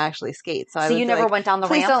could not actually skate. So you never went down the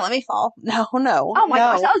ramp? Please don't let me fall. No. Oh my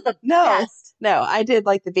gosh, that was the best. No, I did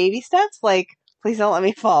like the baby steps, like please don't let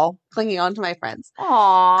me fall, clinging on to my friends.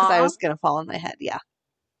 Aww. Because I was going to fall on my head, yeah.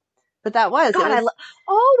 But that was. God,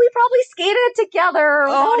 we probably skated together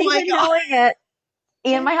without even knowing it.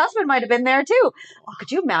 And my husband might have been there too.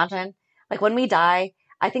 Could you imagine? Like when we die,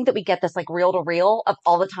 I think that we get this like reel to reel of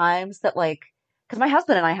all the times that like, because my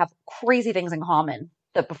husband and I have crazy things in common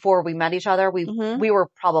that before we met each other, we were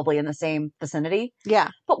probably in the same vicinity. Yeah.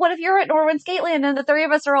 But what if you're at Norwin Skateland and the three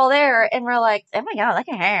of us are all there and we're like, oh my God, look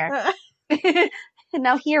at her. And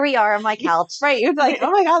now here we are on my couch. Right. You're like,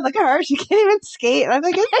 oh my God, look at her. She can't even skate. And I'm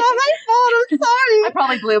like, it's not my fault. I'm sorry. I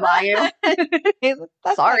probably blew by you.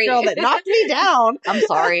 That's sorry. The girl that knocked me down. I'm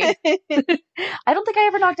sorry. I don't think I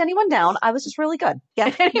ever knocked anyone down. I was just really good.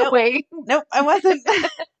 Yeah. Anyway. Nope, I wasn't.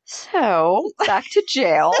 So back to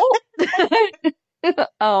jail.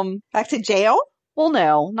 Back to jail? Well,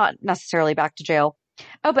 no, not necessarily back to jail.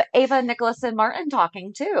 Oh, but Ava, Nicholas, and Martin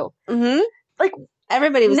talking too. Mm-hmm. Like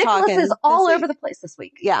everybody was Nicholas talking. Nicholas is all over the place this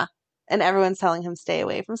week. Yeah. And everyone's telling him stay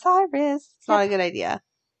away from Cyrus. It's not a good idea.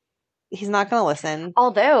 He's not going to listen.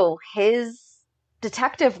 Although his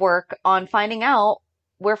detective work on finding out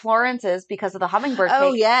where Florence is because of the hummingbird cake.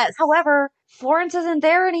 Oh, yes. However, Florence isn't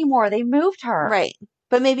there anymore. They moved her. Right.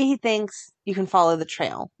 But maybe he thinks you can follow the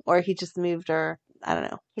trail. Or he just moved her. I don't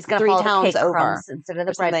know. He's going to follow the cake crumbs instead of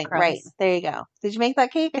the bread crumbs. Right. There you go. Did you make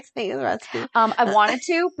that cake? I sent you the recipe. I wanted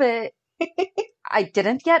to, but I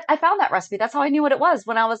didn't yet. I found that recipe. That's how I knew what it was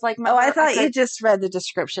when I was like, I thought you just read the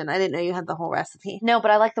description. I didn't know you had the whole recipe. No,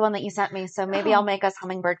 but I like the one that you sent me. So maybe I'll make us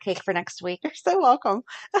hummingbird cake for next week. You're so welcome.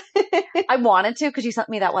 I wanted to because you sent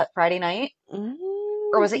me that, Friday night?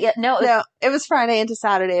 Or was it yet? No, it was Friday into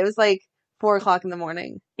Saturday. It was like 4:00 in the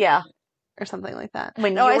morning. Yeah. Or something like that.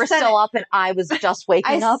 When you were still up and I was just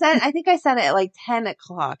waking up. I think I sent it at like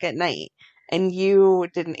 10:00 at night. And you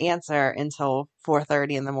didn't answer until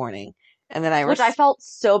 4:30 in the morning. And then Which I felt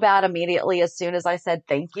so bad immediately as soon as I said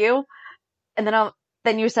thank you. And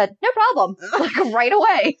then you said, no problem. Like right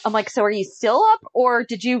away. I'm like, so are you still up or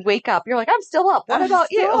did you wake up? You're like, I'm still up. What about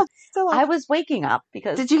you? Still up. I was waking up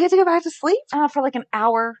because. Did you get to go back to sleep? For like an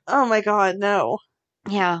hour. Oh my God, no.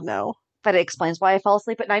 Yeah. No. But it explains why I fell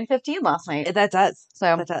asleep at 9:15 last night. That does.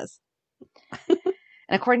 That does. And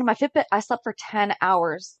according to my Fitbit, I slept for 10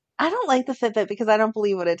 hours. I don't like the Fitbit because I don't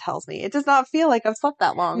believe what it tells me. It does not feel like I've slept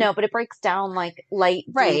that long. No, but it breaks down like light,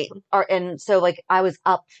 right? Deep, and so like I was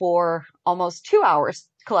up for almost 2 hours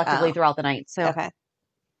collectively throughout the night. So okay,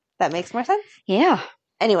 that makes more sense. Yeah.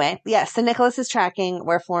 Anyway, yes. So Nicholas is tracking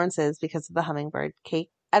where Florence is because of the hummingbird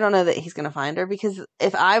cake. I don't know that he's going to find her because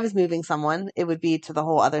if I was moving someone, it would be to the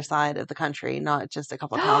whole other side of the country, not just a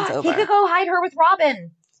couple towns over. He could go hide her with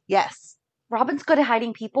Robin. Yes. Robin's good at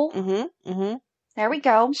hiding people. Mm-hmm. Mm-hmm. There we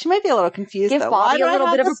go. She might be a little confused. Give Bobby a little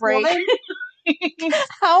bit of a break.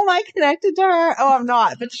 How am I connected to her? Oh, I'm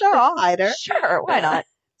not. But sure, I'll hide her. Sure, why not?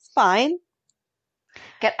 It's fine.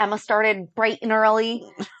 Get Emma started bright and early,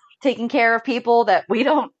 taking care of people that we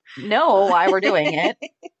don't know why we're doing it.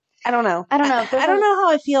 I don't know. I don't know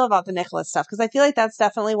how I feel about the Nicholas stuff because I feel like that's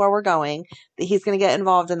definitely where we're going. That he's going to get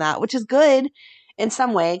involved in that, which is good in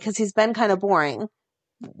some way because he's been kind of boring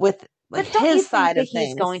with his side of things.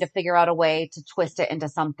 He's going to figure out a way to twist it into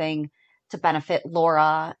something to benefit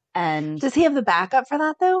Laura. And does he have the backup for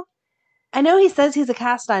that though? I know he says he's a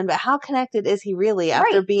cast iron, but how connected is he really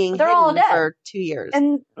after being hidden all dead for 2 years?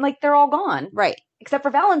 And like they're all gone, right? Except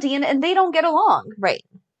for Valentine, and they don't get along, right?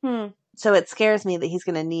 So it scares me that he's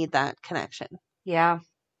going to need that connection. Yeah.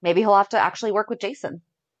 Maybe he'll have to actually work with Jason.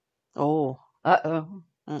 Oh. Uh-oh.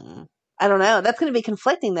 Mm-mm. I don't know. That's going to be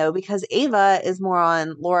conflicting, though, because Ava is more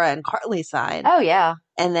on Laura and Carly's side. Oh, yeah.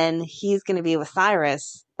 And then he's going to be with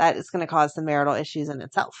Cyrus. That is going to cause some marital issues in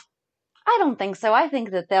itself. I don't think so. I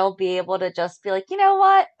think that they'll be able to just be like, you know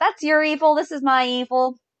what? That's your evil. This is my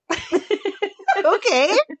evil.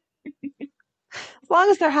 Okay. As long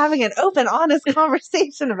as they're having an open, honest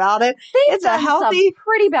conversation about it, it's a healthy,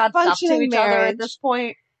 pretty bad stuff to each marriage. other at this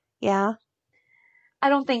point. Yeah. I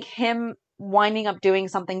don't think him winding up doing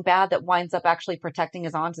something bad that winds up actually protecting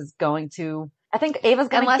his aunts is going to. I think Ava's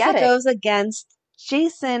going to get it. Unless it goes against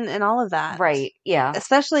Jason and all of that. Right. Yeah.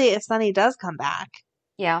 Especially if Sonny does come back.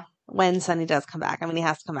 Yeah. When Sonny does come back. I mean, he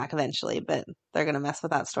has to come back eventually, but they're going to mess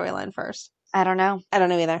with that storyline first. I don't know. I don't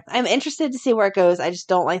know either. I'm interested to see where it goes. I just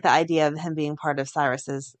don't like the idea of him being part of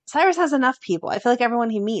Cyrus's. Cyrus has enough people. I feel like everyone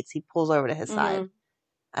he meets, he pulls over to his side.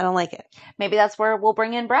 I don't like it. Maybe that's where we'll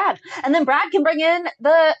bring in Brad. And then Brad can bring in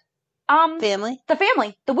the family.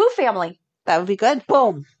 The Wu family. That would be good.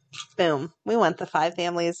 Boom. Boom. We want the 5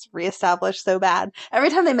 families reestablished so bad. Every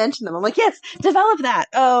time they mention them, I'm like, yes, develop that.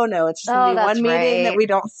 Oh, no, it's just going to be one meeting that we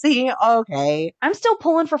don't see. Okay. I'm still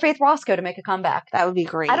pulling for Faith Roscoe to make a comeback. That would be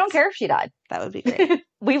great. I don't care if she died. That would be great.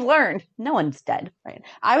 We've learned. No one's dead. Right.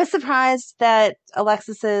 I was surprised that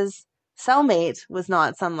Alexis's cellmate was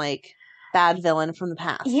not some like bad villain from the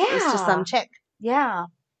past. Yeah. It's just some chick. Yeah.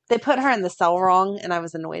 They put her in the cell wrong, and I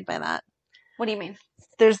was annoyed by that. What do you mean?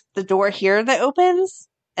 There's the door here that opens,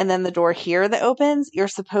 and then the door here that opens. You're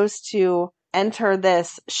supposed to enter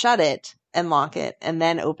this, shut it, and lock it, and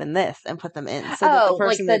then open this and put them in. So that the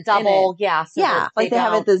person like the double, yeah. So yeah, like they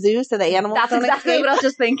have at the zoo so the animals That's don't exactly escape. what I was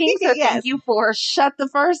just thinking. So Yes. thank you for... Shut the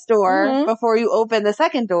first door before you open the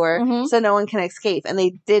second door so no one can escape. And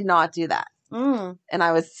they did not do that. And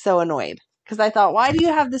I was so annoyed because I thought, why do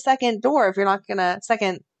you have the second door if you're not going to,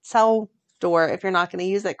 second cell door if you're not going to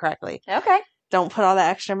use it correctly? Okay. Don't put all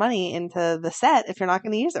that extra money into the set if you're not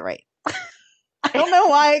going to use it right. I don't know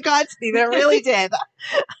why it got to me, but it really did.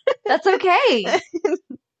 That's okay.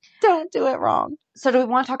 Don't do it wrong. So do we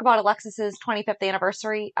want to talk about Alexis's 25th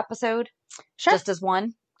anniversary episode? Sure. Just as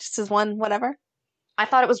one? Just as one, whatever. I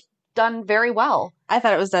thought it was done very well. I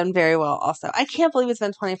thought it was done very well also. I can't believe it's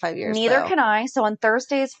been 25 years. Neither can I. So on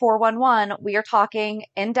Thursday's 411, we are talking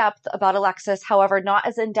in depth about Alexis. However, not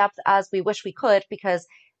as in depth as we wish we could because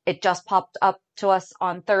it just popped up to us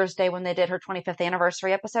on Thursday when they did her 25th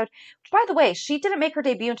anniversary episode. Which, by the way, she didn't make her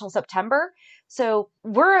debut until September. So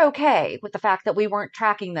we're okay with the fact that we weren't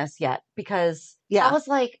tracking this yet because I was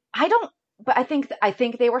like, but I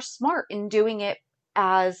think they were smart in doing it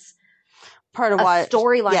as part of a what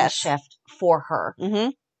storyline shift for her. Mm-hmm.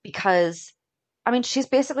 Because, I mean, she's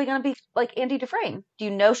basically going to be like Andy Dufresne. Do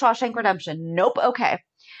you know Shawshank Redemption? Nope. Okay.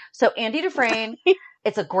 So Andy Dufresne,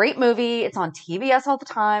 it's a great movie. It's on TBS all the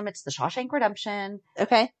time. It's the Shawshank Redemption.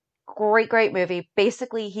 Okay. Great movie.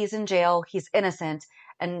 Basically, he's in jail. He's innocent,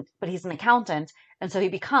 but he's an accountant. And so he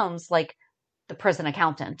becomes like the prison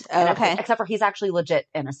accountant. Okay. Except for he's actually legit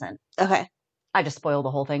innocent. Okay. I just spoiled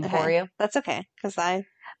the whole thing for you. That's okay.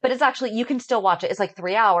 But it's actually, you can still watch it. It's like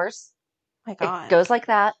 3 hours. My God. It goes like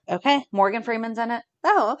that. Okay. Morgan Freeman's in it.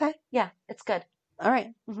 Oh, okay. Yeah, it's good. All right.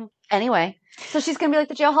 Mm-hmm. Anyway, so she's going to be like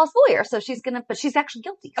the jailhouse lawyer. So but she's actually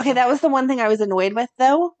guilty. Okay, that was the one thing I was annoyed with,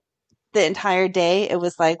 though. The entire day, it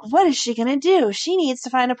was like, what is she going to do? She needs to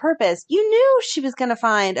find a purpose. You knew she was going to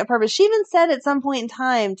find a purpose. She even said at some point in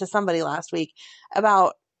time to somebody last week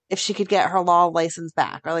about if she could get her law license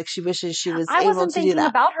back, or like she wishes she was able to do that. I wasn't thinking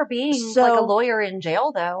about her being like a lawyer in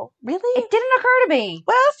jail, though. Really? It didn't occur to me.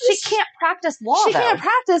 Well, she can't practice law. She can't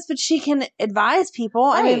practice, but she can advise people.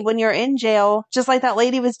 Right. I mean, when you're in jail, just like that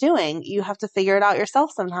lady was doing, you have to figure it out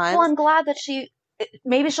yourself sometimes. Well, I'm glad that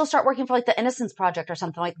maybe she'll start working for like the Innocence Project or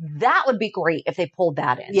something. Like that would be great if they pulled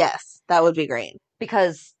that in. Yes, that would be great.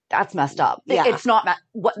 Because that's messed up. Yeah. It's not,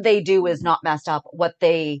 what they do is not messed up. What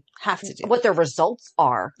they have to do, what their results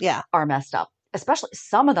are messed up. Especially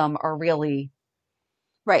some of them are really,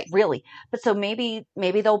 really. But so maybe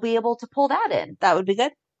they'll be able to pull that in. That would be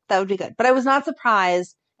good. But I was not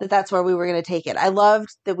surprised that that's where we were going to take it. I loved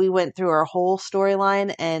that we went through her whole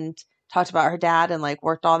storyline and talked about her dad and like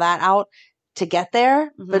worked all that out to get there.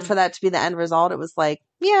 Mm-hmm. But for that to be the end result, it was like,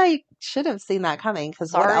 yeah, you should have seen that coming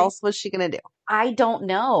because what else was she going to do? I don't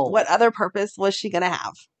know. What other purpose was she going to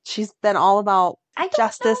have? She's been all about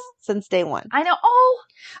justice since day one. I know. Oh,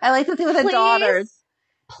 I like the thing with the daughters.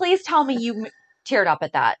 Please tell me you teared up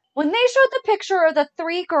at that. When they showed the picture of the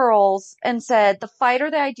 3 girls and said the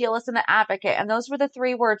fighter, the idealist, and the advocate, and those were the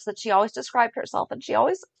 3 words that she always described herself, and she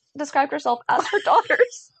always described herself as her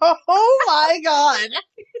daughters. Oh my God.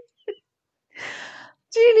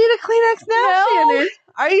 Do you need a Kleenex now, No. Shannon?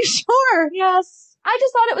 Are you sure? Yes. I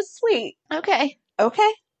just thought it was sweet. Okay.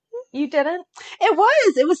 You didn't? It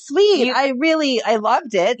was sweet. I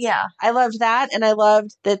loved it. Yeah. I loved that. And I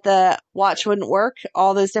loved that the watch wouldn't work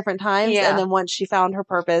all those different times. Yeah. And then once she found her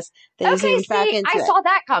purpose, they zoomed back into it. I saw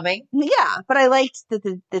that coming. Yeah. But I liked that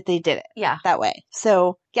they did it that way.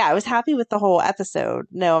 So yeah, I was happy with the whole episode.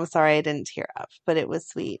 No, I'm sorry I didn't tear up, but it was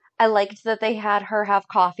sweet. I liked that they had her have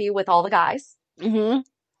coffee with all the guys. Mm-hmm.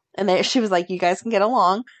 And she was like, you guys can get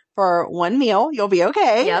along for one meal. You'll be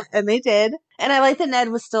okay. Yep. And they did. And I like that Ned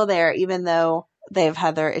was still there, even though they've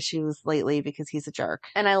had their issues lately because he's a jerk.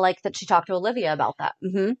 And I like that she talked to Olivia about that.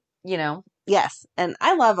 Mm-hmm. You know? Yes. And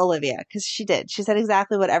I love Olivia because she did. She said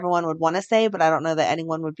exactly what everyone would want to say, but I don't know that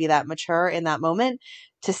anyone would be that mature in that moment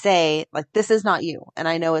to say, like, this is not you. And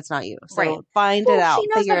I know it's not you. So find it out. She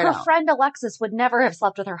knows figure that it her out. friend Alexis would never have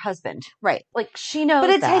slept with her husband. Right. Like, she knows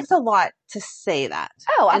But it that. takes a lot to say that.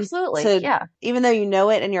 Oh, absolutely. Yeah. Even though you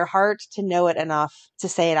know it in your heart, to know it enough to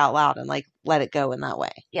say it out loud and, like, let it go in that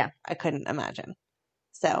way. Yeah. I couldn't imagine.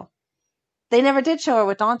 So they never did show her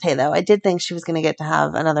with Dante, though. I did think she was going to get to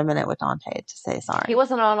have another minute with Dante to say sorry. He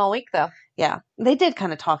wasn't on all week, though. Yeah. They did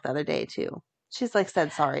kind of talk the other day, too. She's, like,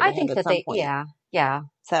 said sorry to I him think at that some point. Yeah.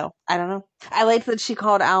 So, I don't know. I liked that she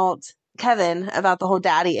called out Kevin about the whole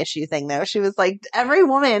daddy issue thing, though. She was like, every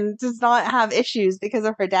woman does not have issues because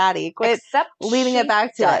of her daddy. Quit leaving it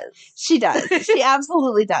back to it. She does. She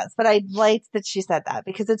absolutely does. But I liked that she said that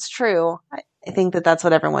because it's true. I think that that's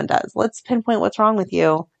what everyone does. Let's pinpoint what's wrong with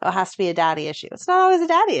you. It has to be a daddy issue. It's not always a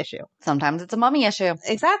daddy issue. Sometimes it's a mommy issue.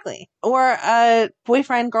 Exactly. Or a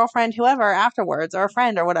boyfriend, girlfriend, whoever afterwards, or a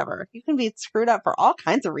friend or whatever. You can be screwed up for all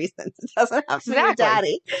kinds of reasons. It doesn't have to be a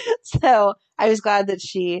daddy. So I was glad that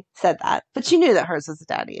she said that. But she knew that hers was a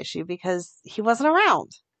daddy issue because he wasn't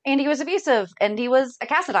around. And he was abusive, and he was a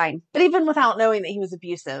Cassadine. But even without knowing that he was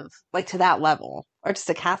abusive, like to that level, or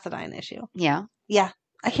just a Cassadine issue. Yeah. Yeah.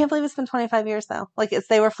 I can't believe it's been 25 years, though. Like,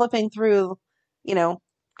 they were flipping through,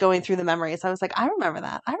 going through the memories. I was like, I remember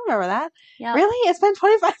that. Yeah. Really? It's been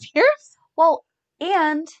 25 years? Well,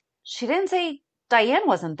 and she didn't say Diane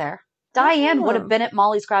wasn't there. Diane would have been at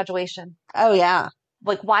Molly's graduation. Oh, yeah.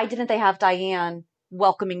 Like, why didn't they have Diane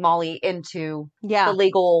welcoming Molly into the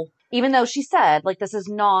legal, even though she said, like, this is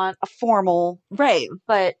not a formal. Right.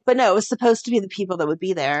 But no, it was supposed to be the people that would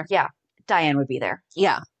be there. Yeah. Diane would be there.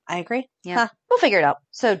 Yeah. I agree. Yeah. Huh. We'll figure it out.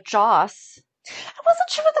 So Joss. I wasn't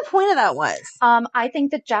sure what the point of that was. I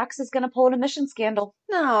think that Jax is going to pull an admission scandal.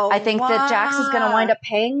 No. I think that Jax is going to wind up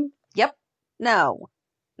paying. Yep. No.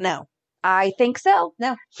 I think so.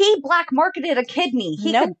 No. He black marketed a kidney.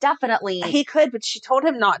 He could definitely. He could, but she told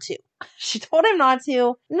him not to.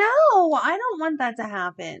 No, I don't want that to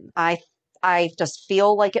happen. I just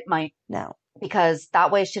feel like it might. No. Because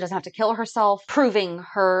that way she doesn't have to kill herself, proving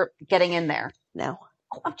her getting in there. No.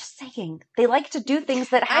 Oh, I'm just saying. They like to do things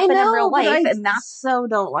that happen in real life, and that's so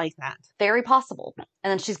don't like that. Very possible.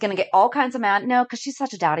 And then she's going to get all kinds of mad. No, because she's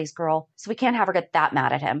such a daddy's girl, so we can't have her get that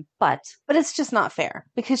mad at him. But it's just not fair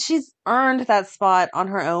because she's earned that spot on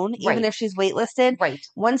her own, even if she's waitlisted. Right.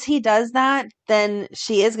 Once he does that, then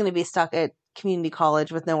she is going to be stuck at community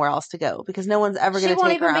college with nowhere else to go because no one's ever going to take her after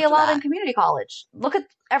that. She won't even be allowed in community college. Look at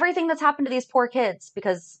everything that's happened to these poor kids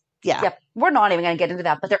because. Yeah. Yep. We're not even going to get into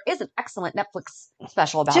that, but there is an excellent Netflix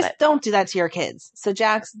special about it. Just don't do that to your kids. So,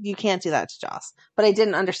 Jax, you can't do that to Joss. But I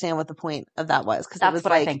didn't understand what the point of that was. Because that's it was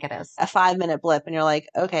what I think it is. A 5-minute blip, and you're like,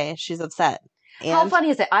 okay, she's upset. And how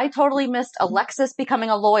funny is it? I totally missed Alexis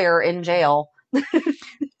becoming a lawyer in jail.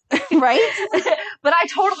 Right? But I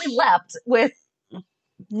totally leapt with.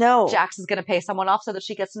 No. Jax is going to pay someone off so that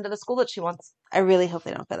she gets into the school that she wants. I really hope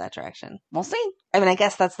they don't go that direction. We'll see. I mean, I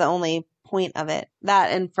guess that's the only point of it.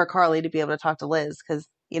 That and for Carly to be able to talk to Liz because,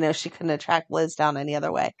 she couldn't track Liz down any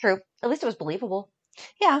other way. True. At least it was believable.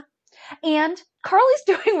 Yeah. And Carly's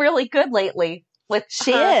doing really good lately.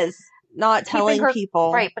 She is. Not telling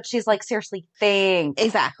people. Right. But she's like, seriously, think.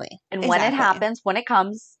 Exactly. And when it happens, when it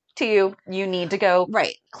comes to you, you need to go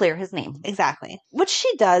clear his name. Exactly. Which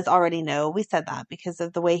she does already know. We said that because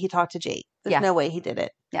of the way he talked to Jake. There's no way he did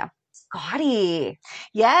it. Yeah. Scotty.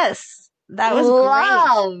 Yes. That was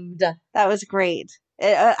great. That was great.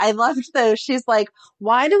 I loved though. She's like,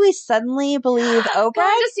 why do we suddenly believe Oprah?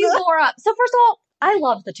 I just use Laura. So first of all, I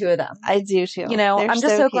love the two of them. I do too. I'm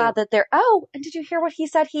just so glad that they're. Oh, and did you hear what he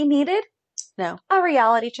said he needed? No. A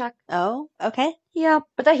reality check. Oh, okay. Yeah,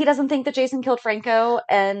 but that he doesn't think that Jason killed Franco,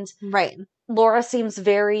 and Laura seems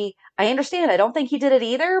very. I understand. I don't think he did it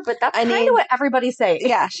either, but that's kind of what everybody's saying.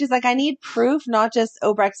 Yeah, she's like, I need proof, not just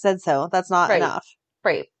Obrecht said so. That's not enough.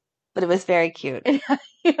 Right. But it was very cute.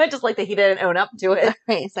 I just like that he didn't own up to it.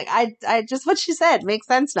 Right. It's like, I just what she said makes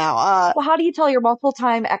sense now. Well, how do you tell your multiple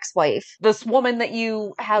time ex-wife, this woman that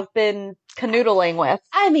you have been canoodling with?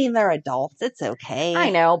 I mean, they're adults. It's okay.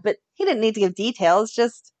 I know, but he didn't need to give details.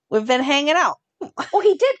 Just we've been hanging out. Well,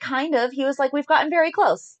 he did kind of. He was like, we've gotten very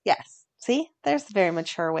close. Yes. See, there's a very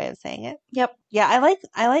mature way of saying it. Yep. Yeah, I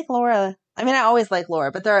like Laura. I mean, I always like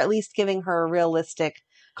Laura, but they're at least giving her realistic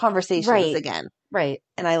conversations again. Right.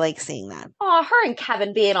 And I like seeing that. Oh, her and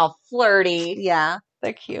Kevin being all flirty. Yeah,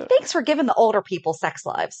 they're cute. Thanks for giving the older people sex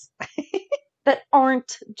lives that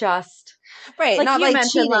aren't just like not like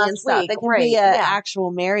cheating and stuff. They can be an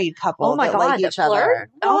actual married couple that like each other.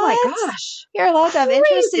 Oh my gosh, you're allowed to have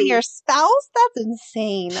interest in your spouse? That's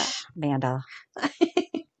insane, Amanda.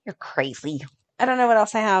 You're crazy. I don't know what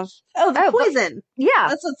else I have. Oh, the poison. Yeah.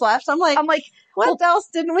 That's what's left. I'm like, what else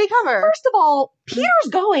didn't we cover? First of all, Peter's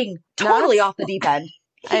going totally off the deep end.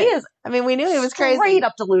 He is. I mean, we knew he was crazy. Straight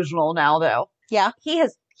up delusional now, though. Yeah.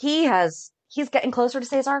 He's getting closer to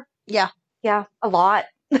Cesar. Yeah. Yeah. A lot.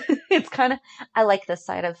 It's kind of, I like this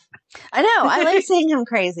side of. I know. I like seeing him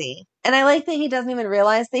crazy. And I like that he doesn't even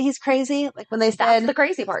realize that he's crazy. Like when they said. That's the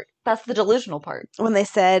crazy part. That's the delusional part. When they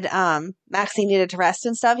said Maxine needed to rest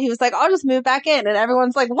and stuff, he was like, I'll just move back in. And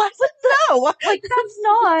everyone's like, what? No. Like,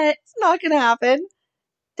 it's not going to happen.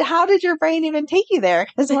 how did your brain even take you there?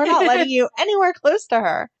 Because we're not letting you anywhere close to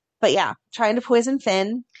her. But yeah, trying to poison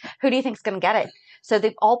Finn. Who do you think's going to get it? So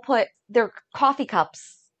they've all put their coffee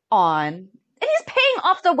cups on. And he's paying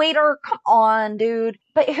off the waiter. Come on, dude.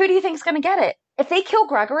 But who do you think's going to get it? If they kill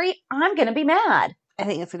Gregory, I'm going to be mad. I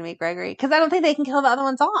think it's going to be Gregory. Because I don't think they can kill the other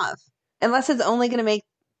ones off. Unless it's only going to make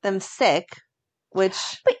them sick.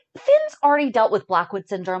 Which... But Finn's already dealt with Blackwood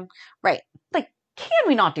syndrome. Right. Like, can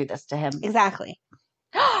we not do this to him? Exactly.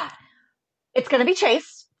 It's going to be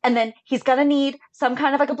Chase. And then he's going to need some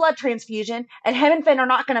kind of like a blood transfusion. And him and Finn are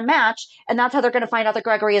not going to match. And that's how they're going to find out that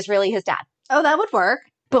Gregory is really his dad. Oh, that would work.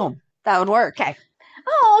 Boom. That would work. Okay.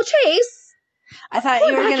 Oh, Chase. I thought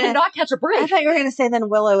you were going to not catch a break. I thought you were going to say then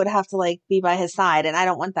Willow would have to like be by his side. And I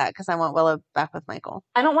don't want that because I want Willow back with Michael.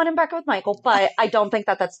 I don't want him back with Michael, but I don't think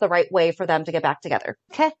that that's the right way for them to get back together.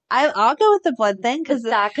 Okay. I'll go with the blood thing because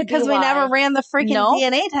we never ran the freaking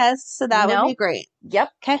DNA test. So that would be great. Yep.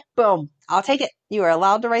 Okay. Boom. I'll take it. You are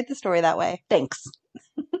allowed to write the story that way. Thanks.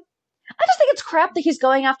 I just think it's crap that he's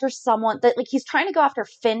going after someone that like he's trying to go after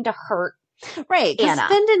Finn to hurt. Right. Because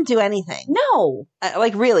Finn didn't do anything. No.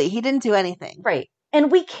 Like really, he didn't do anything. Right.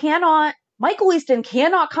 And Michael Easton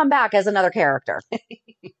cannot come back as another character.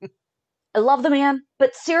 I love the man,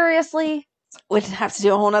 but seriously. We'd have to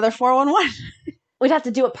do a whole nother 411. We'd have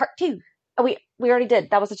to do a part 2. Oh, we already did.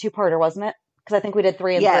 That was a 2-parter, wasn't it? Because I think we did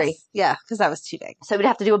 3 and 3. Yeah, because that was too big. So we'd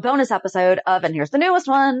have to do a bonus episode of, and here's the newest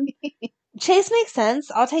one. Chase makes sense.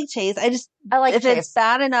 I'll take Chase. I like if Chase. It's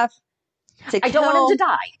bad enough to I don't want him to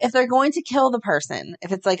die. If they're going to kill the person,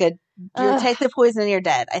 if it's like you take the poison and you're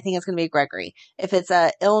dead, I think it's going to be Gregory. If it's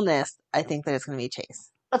a illness, I think that it's going to be Chase.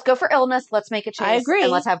 Let's go for illness. Let's make it Chase. I agree.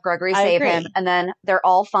 And let's have Gregory save him. And then they're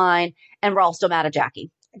all fine. And we're all still mad at Jackie.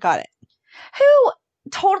 Got it. Who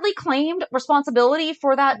totally claimed responsibility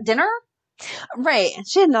for that dinner. Right.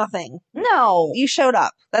 She had nothing. No. You showed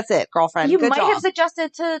up. That's it, girlfriend. You Good might job. have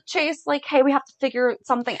suggested to Chase, like, hey, we have to figure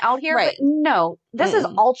something out here. Right. But no, this is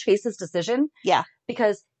all Chase's decision. Yeah.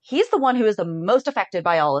 Because he's the one who is the most affected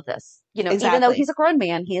by all of this. You know, Exactly. even though he's a grown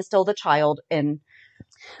man, he is still the child, and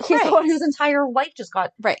he's the one whose entire life just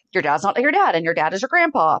got, your dad's not your dad, and your dad is your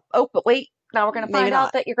grandpa. Oh, but wait, now we're going to find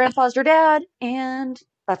out that your grandpa's your dad, and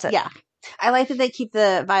that's it. Yeah. I like that they keep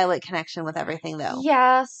the Violet connection with everything, though.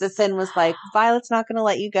 Yes. The Finn was like, Violet's not going to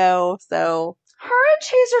let you go, so... Her and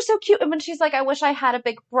Chase are so cute. And when she's like, I wish I had a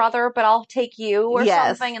big brother, but I'll take you or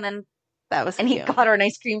something. And then that was cute. He got her an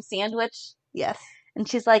ice cream sandwich. Yes. And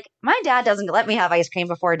she's like, my dad doesn't let me have ice cream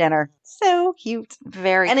before dinner. So cute.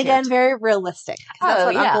 Very cute. And again, very realistic. That's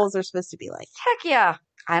what uncles are supposed to be like. Heck yeah.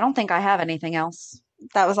 I don't think I have anything else.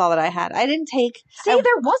 That was all that I had. I didn't take... See, there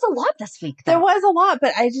was a lot this week, though. There was a lot,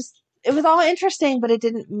 but it was all interesting, but it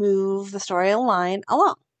didn't move the storyline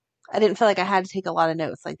along. I didn't feel like I had to take a lot of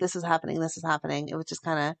notes. Like, this is happening, this is happening. It was just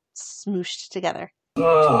kind of smooshed together.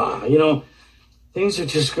 Things are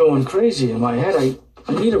just going crazy in my head.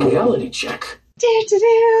 I need a reality check.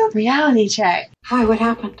 Reality check. Hi, what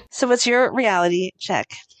happened? So what's your reality check?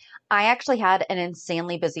 I actually had an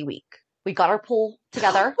insanely busy week. We got our pool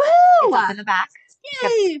together. Woo! It's up in the back.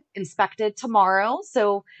 Yay! Inspected tomorrow,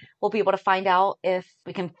 so we'll be able to find out if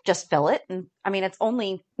we can just fill it. And I mean, it's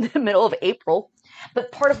only the middle of April,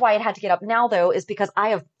 but part of why it had to get up now, though, is because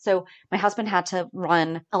my husband had to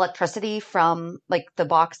run electricity from like the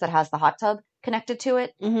box that has the hot tub connected to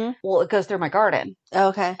it. Mm-hmm. Well, it goes through my garden.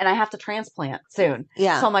 Okay. And I have to transplant soon.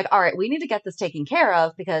 Yeah. So I'm like, all right, we need to get this taken care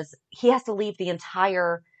of because he has to leave the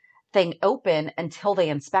entire thing open until they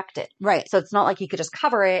inspect it. Right. So it's not like you could just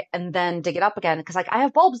cover it and then dig it up again because like I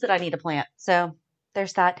have bulbs that I need to plant. So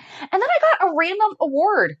there's that. And then I got a random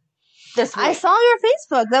award this week. I saw your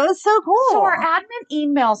Facebook. That was so cool. So our admin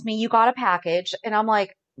emails me, you got a package. And I'm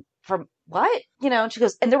like, from what? And she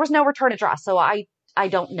goes, and there was no return address. So I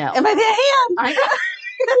don't know. Am I the hand?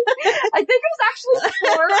 I think it was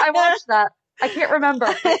actually 4. I watched that. I can't remember.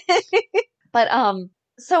 But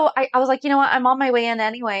so I was like, you know what? I'm on my way in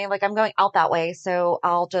anyway. Like I'm going out that way. So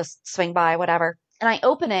I'll just swing by, whatever. And I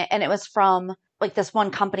open it and it was from like this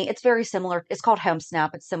one company. It's very similar. It's called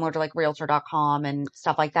HomeSnap. It's similar to like Realtor.com and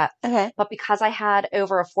stuff like that. Okay. But because I had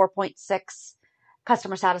over a 4.6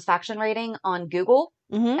 customer satisfaction rating on Google,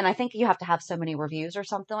 and I think you have to have so many reviews or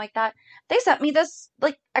something like that, they sent me this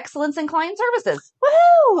like excellence in client services.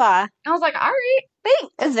 Woohoo! I was like, all right,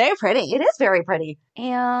 thanks. It's very pretty. It is very pretty.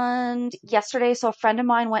 And yesterday, so a friend of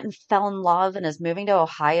mine went and fell in love and is moving to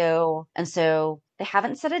Ohio. And so they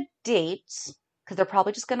haven't set a date because they're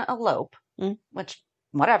probably just going to elope, which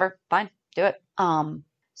whatever, fine, do it.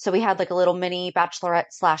 So we had like a little mini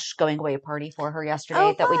bachelorette / going away party for her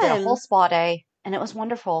yesterday that we did a whole spa day, and it was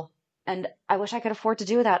wonderful. And I wish I could afford to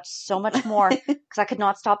do that so much more because I could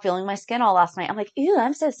not stop feeling my skin all last night. I'm like, ew,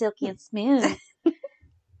 I'm so silky and smooth.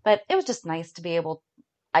 But it was just nice to be able.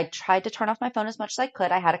 I tried to turn off my phone as much as I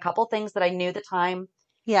could. I had a couple things that I knew the time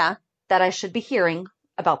that I should be hearing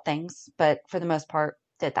about things, but for the most part,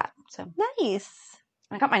 did that. So nice.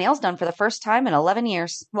 I got my nails done for the first time in 11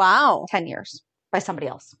 years. Wow. 10 years by somebody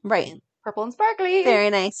else. Right. Purple and sparkly. Very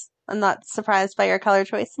nice. I'm not surprised by your color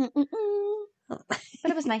choice. But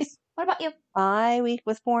it was nice. What about you? My week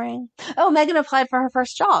was boring. Oh, Megan applied for her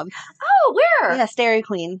first job. Oh, where? Yes, Dairy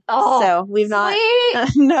Queen. Oh, so we've not.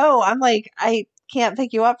 No, I'm like, I can't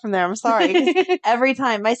pick you up from there. I'm sorry. Every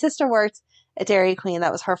time my sister worked at Dairy Queen,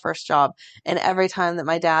 that was her first job. And every time that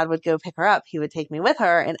my dad would go pick her up, he would take me with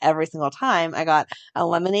her. And every single time I got a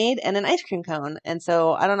lemonade and an ice cream cone. And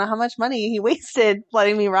so I don't know how much money he wasted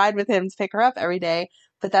letting me ride with him to pick her up every day.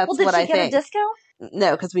 But that's what I think. Did she get a discount?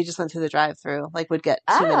 No, because we just went through the drive-through. Like, would get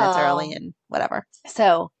 2 minutes early and whatever.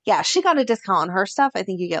 So, yeah, she got a discount on her stuff. I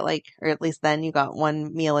think you get like, or at least then you got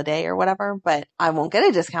 1 meal a day or whatever. But I won't get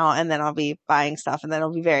a discount, and then I'll be buying stuff, and then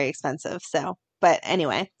it'll be very expensive. So, but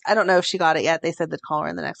anyway, I don't know if she got it yet. They said they'd call her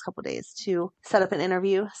in the next couple of days to set up an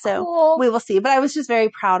interview. So we will see. But I was just very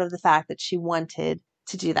proud of the fact that she wanted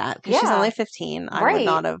to do that because she's only 15. I would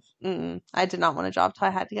not have. I did not want a job till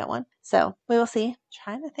I had to get one. So we will see.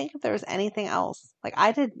 Trying to think if there was anything else. Like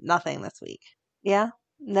I did nothing this week. Yeah.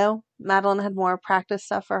 No. Madeline had more practice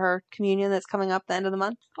stuff for her communion that's coming up the end of the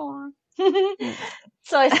month.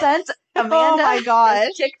 So I sent Amanda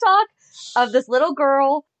this TikTok of this little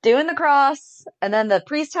girl doing the cross, and then the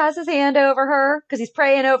priest has his hand over her because he's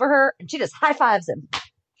praying over her, and she just high fives him.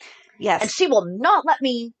 Yes. And she will not let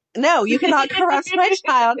me. No, you cannot corrupt my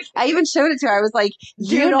child. I even showed it to her. I was like,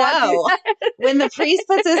 you know, when the priest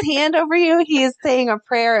puts his hand over you, he is saying a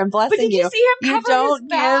prayer and blessing but did you. See him cover you don't his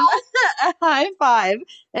give mouth? A high five.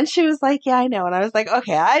 And she was like, yeah, I know. And I was like,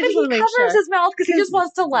 okay, I just want to make sure. He covers his mouth because he just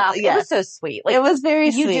wants to laugh. Yes. It was so sweet. Like, it was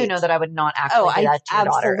very sweet. You do know that I would not actually do that to your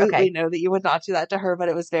daughter. I absolutely know that you would not do that to her, but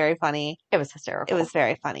it was very funny. It was hysterical. It was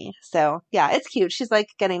very funny. So, yeah, it's cute. She's like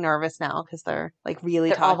getting nervous now because they're like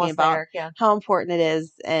really talking about how important it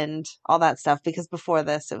is and all that stuff. Because before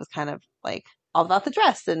this, it was kind of like all about the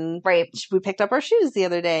dress and we picked up our shoes the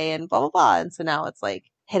other day and blah, blah, blah. And so now it's like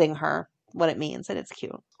hitting her what it means and it's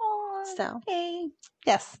cute. So,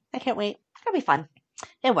 yes, I can't wait. It'll be fun.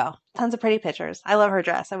 It will. Tons of pretty pictures. I love her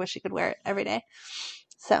dress. I wish she could wear it every day.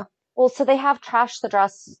 So, well, so they have trash the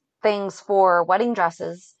dress things for wedding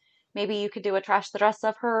dresses. Maybe you could do a trash the dress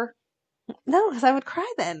of her. No, because I would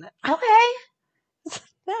cry then. Okay.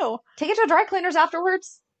 No. Take it to dry cleaners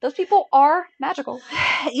afterwards. Those people are magical.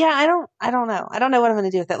 Yeah, I don't know. I don't know what I'm going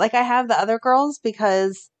to do with it. Like I have the other girls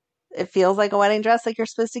because it feels like a wedding dress, like you're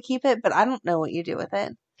supposed to keep it, but I don't know what you do with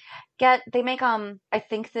it. They make, I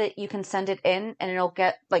think that you can send it in and it'll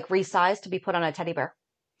get like resized to be put on a teddy bear.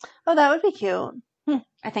 Oh, that would be cute.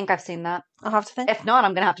 I think I've seen that. I'll have to think. If not,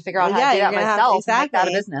 I'm going to have to figure out how to do that myself and make that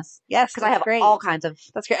a business. Yes. Because I have all kinds of.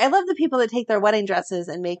 That's great. I love the people that take their wedding dresses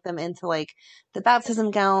and make them into like the baptism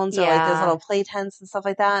gowns or like those little play tents and stuff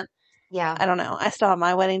like that. Yeah. I don't know. I still have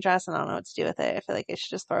my wedding dress and I don't know what to do with it. I feel like I should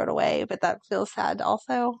just throw it away, but that feels sad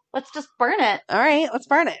also. Let's just burn it. All right. Let's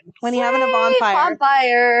burn it. When you're having a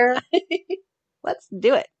bonfire. Let's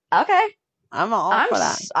do it. Okay. I'm all for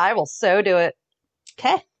that. I will so do it.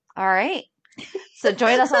 Okay. All right. So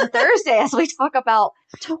join us on Thursday as we talk about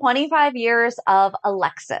 25 years of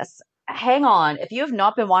Alexis. Hang on. If you have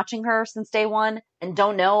not been watching her since day one and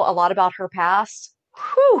don't know a lot about her past,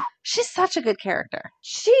 she's such a good character.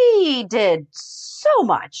 She did so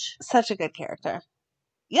much. Such a good character.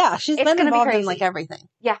 Yeah, she's been involved in like everything.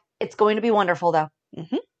 Yeah, it's going to be wonderful though.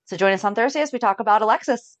 Mm-hmm. So join us on Thursday as we talk about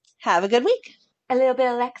Alexis. Have a good week. A little bit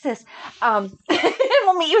of Alexis. And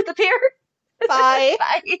we'll meet you at the pier. Bye.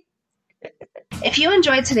 Bye. If you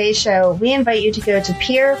enjoyed today's show, we invite you to go to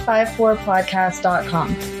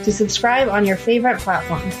pier54podcast.com to subscribe on your favorite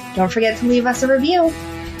platform. Don't forget to leave us a review.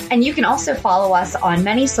 And you can also follow us on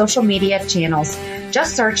many social media channels.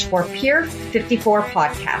 Just search for Pier 54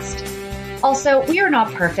 Podcast. Also, we are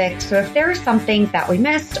not perfect, so if there is something that we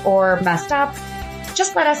missed or messed up,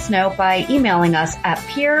 just let us know by emailing us at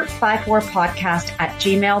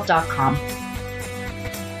pier54podcast@gmail.com.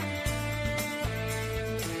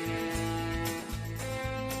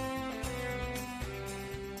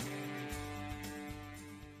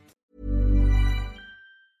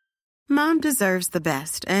 Mom deserves the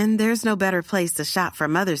best, and there's no better place to shop for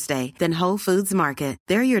Mother's Day than Whole Foods Market.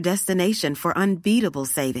 They're your destination for unbeatable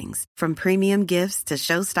savings, from premium gifts to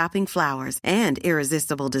show-stopping flowers and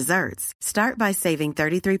irresistible desserts. Start by saving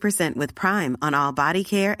 33% with Prime on all body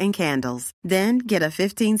care and candles. Then get a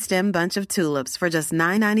 15-stem bunch of tulips for just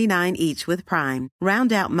 $9.99 each with Prime.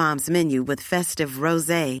 Round out Mom's menu with festive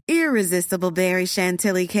rosé, irresistible berry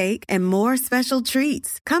chantilly cake, and more special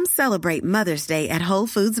treats. Come celebrate Mother's Day at Whole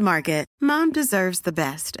Foods Market. Mom deserves the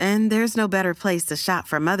best, and there's no better place to shop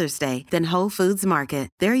for Mother's Day than Whole Foods Market.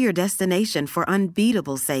 They're your destination for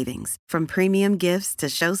unbeatable savings, from premium gifts to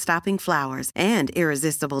show-stopping flowers and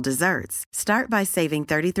irresistible desserts. Start by saving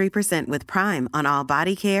 33% with Prime on all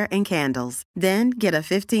body care and candles. Then get a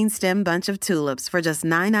 15-stem bunch of tulips for just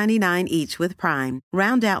 $9.99 each with Prime.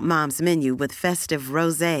 Round out Mom's menu with festive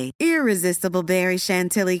rosé, irresistible berry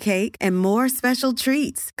chantilly cake, and more special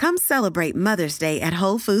treats. Come celebrate Mother's Day at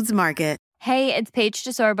Whole Foods Market. Hey, it's Paige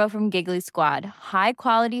DeSorbo from Giggly Squad. High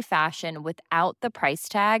quality fashion without the price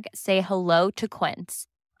tag. Say hello to Quince.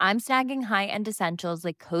 I'm snagging high-end essentials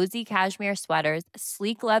like cozy cashmere sweaters,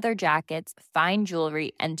 sleek leather jackets, fine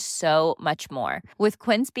jewelry, and so much more. With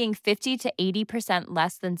Quince being 50 to 80%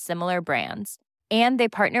 less than similar brands. And they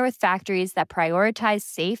partner with factories that prioritize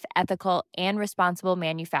safe, ethical, and responsible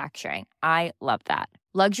manufacturing. I love that.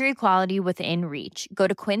 Luxury quality within reach. Go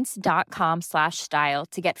to quince.com/style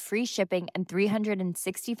to get free shipping and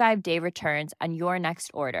 365-day returns on your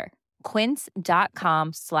next order.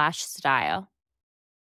 Quince.com/style.